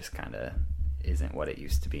it just kind of isn't what it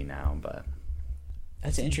used to be now, but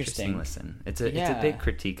that's interesting. Listen, it's a big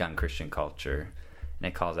critique on Christian culture, and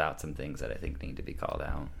it calls out some things that I think need to be called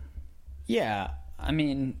out. Yeah, I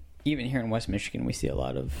mean, even here in West Michigan, we see a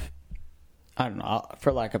lot of, I don't know,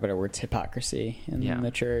 for lack of better words, hypocrisy in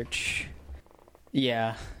the church.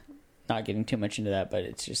 Yeah, not getting too much into that, but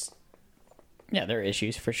it's just, there are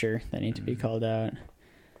issues for sure that need to be called out.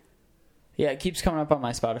 Yeah, it keeps coming up on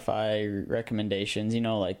my Spotify recommendations,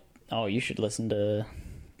 like, oh, you should listen to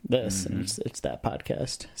this, and it's that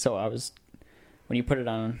podcast. So when you put it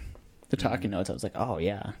on the talking notes, I was like, oh,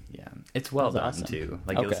 yeah. Yeah, it's well done, awesome. too.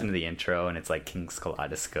 Like, you listen to the intro, and it's like King's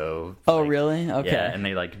Kaleidoscope. Oh, like, really? Okay. Yeah, and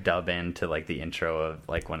they, like, dub into, like, the intro of,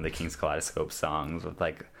 like, one of the King's Kaleidoscope songs with,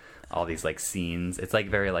 like, all these, like, scenes. It's, like,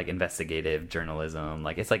 very, like, investigative journalism.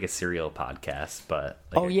 Like, it's, like, a serial podcast, but...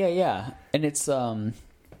 Like, yeah. And it's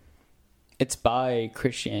by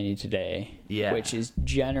Christianity Today, which is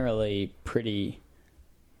generally pretty,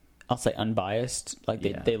 I'll say, unbiased. Like,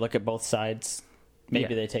 they look at both sides.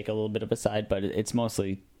 Maybe they take a little bit of a side, but it's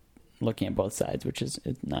mostly looking at both sides, which is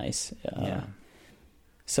nice.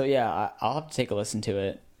 So, I'll have to take a listen to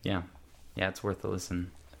it. Yeah, it's worth a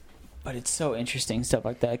listen. But it's so interesting, stuff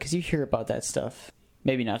like that, because you hear about that stuff.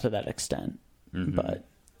 Maybe not to that extent, but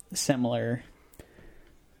similar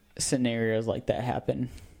scenarios like that happen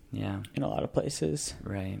in a lot of places.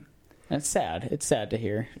 Right. And it's sad. It's sad to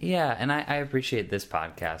hear. Yeah, and I appreciate this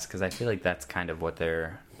podcast because I feel like that's kind of what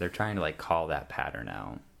they're trying to like call that pattern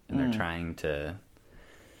out, and they're trying to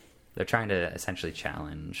essentially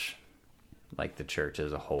challenge like the church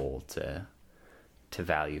as a whole to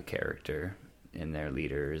value character in their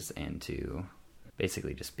leaders and to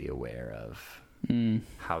basically just be aware of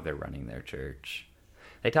how they're running their church.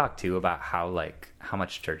 They talk too about how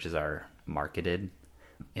much churches are marketed,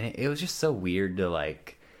 and it was just so weird to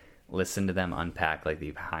like listen to them unpack like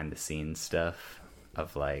the behind the scenes stuff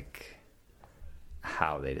of like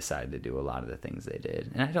how they decided to do a lot of the things they did.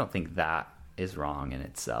 And I don't think that is wrong in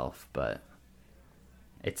itself, but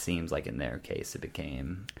it seems like in their case it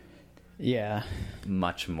became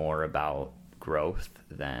much more about growth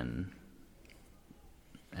than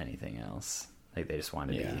anything else. Like they just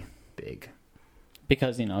wanted to be big.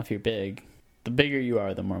 Because, if you're big, the bigger you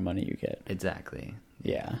are, the more money you get. Exactly.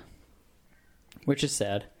 Yeah. Which is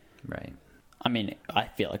sad. Right. I mean, I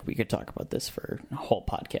feel like we could talk about this for a whole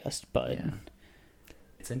podcast, but... Yeah.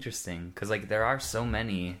 It's interesting, because, like, there are so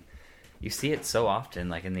many you see it so often,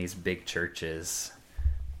 like in these big churches,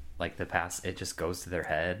 like it just goes to their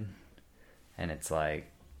head, and it's like,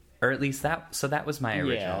 or at least that was my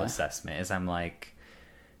original assessment, is I'm like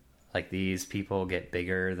these people get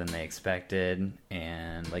bigger than they expected,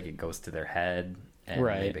 and like it goes to their head, and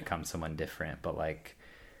they become someone different. But like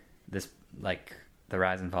this, like the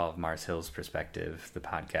Rise and Fall of Mars Hill's perspective, the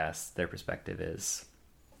podcast, their perspective is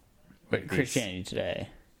like Christianity Today.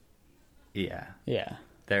 Yeah. Yeah.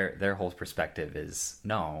 Their whole perspective is,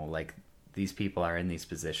 no, like these people are in these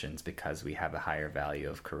positions because we have a higher value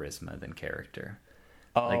of charisma than character.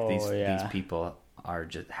 Oh, like these people are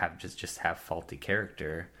just have faulty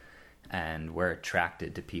character, and we're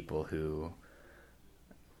attracted to people who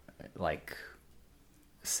like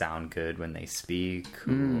sound good when they speak,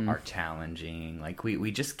 who are challenging. Like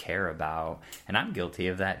we just care about, and I'm guilty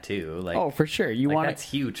of that too. Like, oh, for sure. That's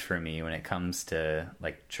huge for me when it comes to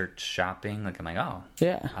like church shopping. Like I'm like, oh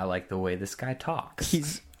yeah, I like the way this guy talks.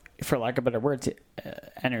 He's, for lack of better words,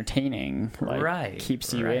 entertaining. Like, right,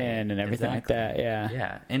 keeps you in and everything like that.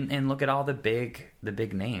 Yeah. And look at all the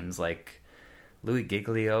big names like Louis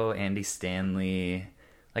Giglio, Andy Stanley.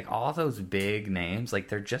 Like, all those big names, like,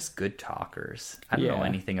 they're just good talkers. I don't know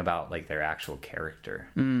anything about, like, their actual character.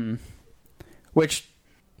 Which,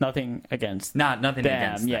 nothing against nothing them.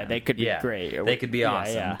 against them. Yeah, they could be great. They could be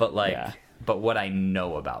awesome. But, like, but what I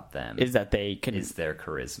know about them is that they can... is their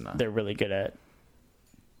charisma. They're really good at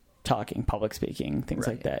talking, public speaking, things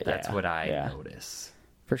like that. That's what I notice.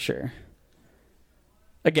 For sure.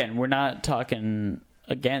 Again, we're not talking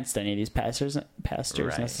against any of these pastors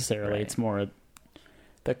necessarily. It's more...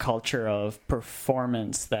 the culture of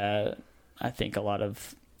performance that I think a lot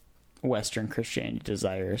of Western Christianity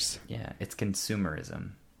desires. Yeah, it's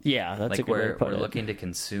consumerism. Yeah, that's a good way to put it. We're looking to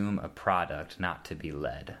consume a product, not to be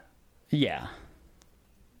led. Yeah.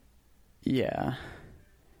 Yeah.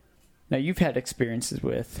 Now, you've had experiences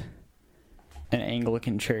with an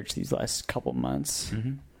Anglican church these last couple months.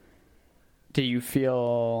 Mm-hmm. Do you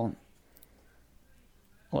feel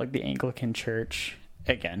like the Anglican church...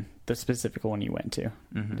 Again, the specific one you went to.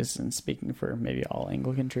 This isn't speaking for maybe all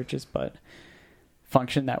Anglican churches, but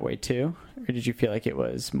functioned that way too? Or did you feel like it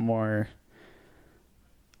was more,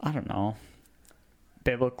 I don't know,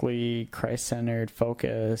 biblically Christ-centered,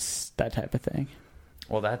 focused, that type of thing?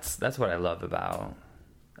 Well, that's what I love about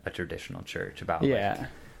a traditional church, about like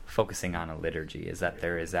focusing on a liturgy, is that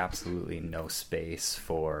there is absolutely no space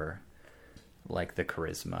for like the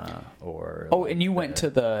charisma or... Oh, and you went to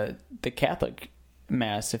the Catholic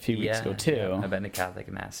Mass a few weeks ago too. Yeah, I've been to Catholic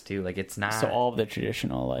Mass too. Like, it's not... So all of the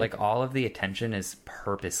traditional... Like all of the attention is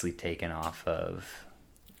purposely taken off of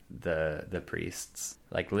the priests.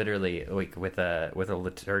 Like, literally, like with a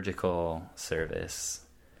liturgical service,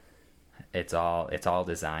 it's all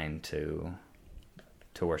designed to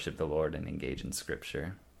worship the Lord and engage in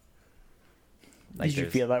Scripture. Like, did you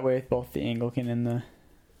feel that way with both the Anglican and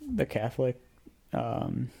the Catholic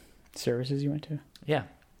services you went to? Yeah.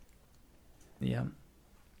 Yeah.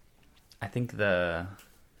 I think the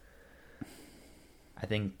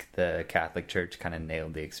Catholic Church kind of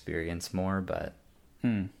nailed the experience more, but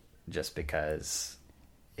just because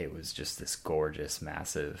it was just this gorgeous,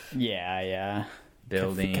 massive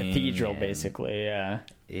building, cathedral, basically,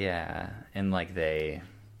 yeah, and like they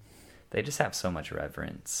just have so much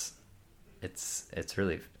reverence. It's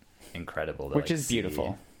really incredible, which is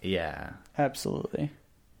beautiful. Yeah, absolutely.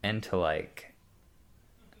 And to like,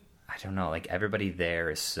 I don't know, like everybody there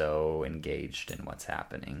is so engaged in what's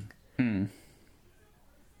happening. I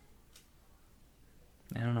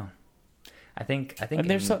don't know. I think and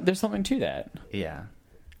there's something to that. Yeah.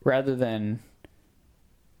 Rather than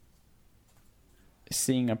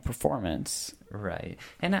seeing a performance. Right.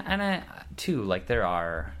 And I too, like there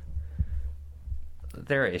are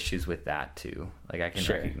issues with that too. Like I can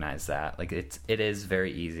recognize that. Like it is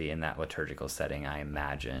very easy in that liturgical setting, I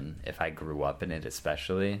imagine. If I grew up in it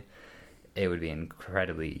especially, it would be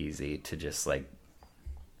incredibly easy to just like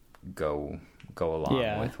go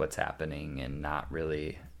along with what's happening and not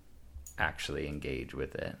really actually engage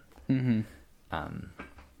with it.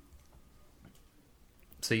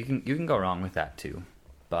 So you can go wrong with that too,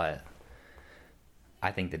 but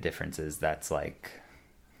I think the difference is that's a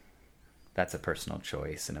personal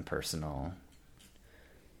choice and a personal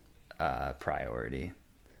priority.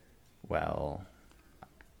 Well,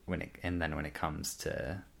 when it comes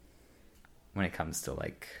to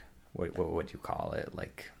like what would you call it,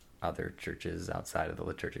 like other churches outside of the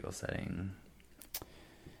liturgical setting?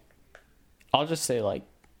 I'll just say like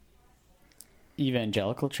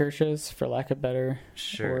evangelical churches, for lack of better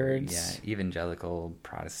words. Yeah, evangelical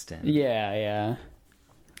Protestant. Yeah.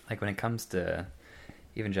 Like when it comes to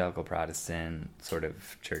evangelical Protestant sort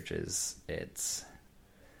of churches,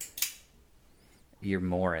 you're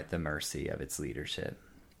more at the mercy of its leadership,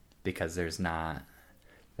 because there's not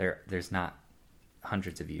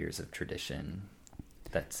hundreds of years of tradition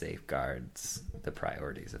that safeguards the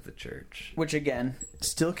priorities of the church. Which, again,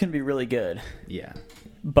 still can be really good. Yeah.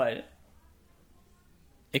 But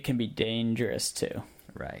it can be dangerous, too.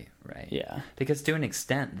 Right. Yeah. Because to an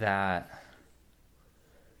extent that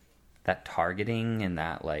targeting and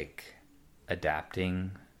that, like,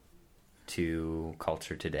 adapting to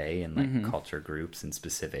culture today and, like, culture groups and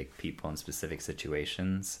specific people in specific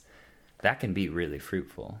situations, that can be really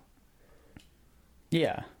fruitful.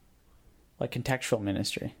 Yeah. Like contextual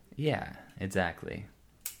ministry. Yeah, exactly.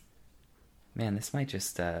 Man, this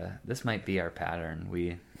might be our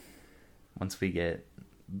pattern. Once we get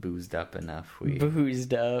boozed up enough, we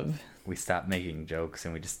stop making jokes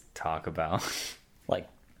and we just talk about like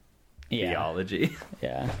theology.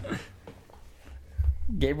 Yeah.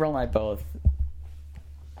 Gabriel and I both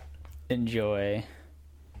enjoy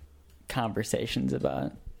conversations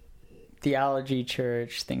about theology,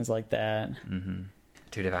 church, things like that. Mm-hmm.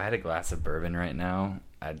 Dude, if I had a glass of bourbon right now,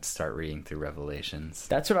 I'd start reading through Revelations.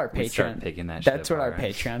 That's what our Patreon. That's what our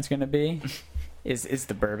Patreon's going to be. Is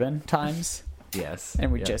the bourbon times? Yes.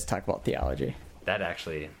 And we just talk about theology. That'd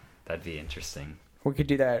be interesting. We could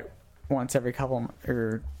do that once every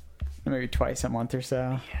or maybe twice a month or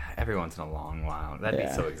so. Yeah, every once in a long while. That'd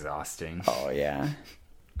be so exhausting. Oh yeah.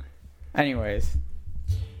 Anyways,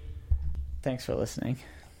 thanks for listening.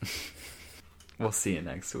 We'll see you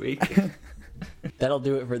next week. That'll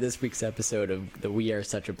do it for this week's episode of the We Are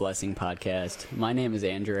Such a Blessing podcast. My name is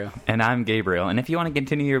Andrew. And I'm Gabriel. And if you want to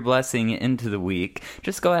continue your blessing into the week,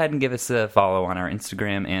 just go ahead and give us a follow on our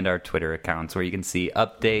Instagram and our Twitter accounts, where you can see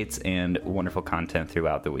updates and wonderful content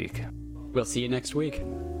throughout the week. We'll see you next week.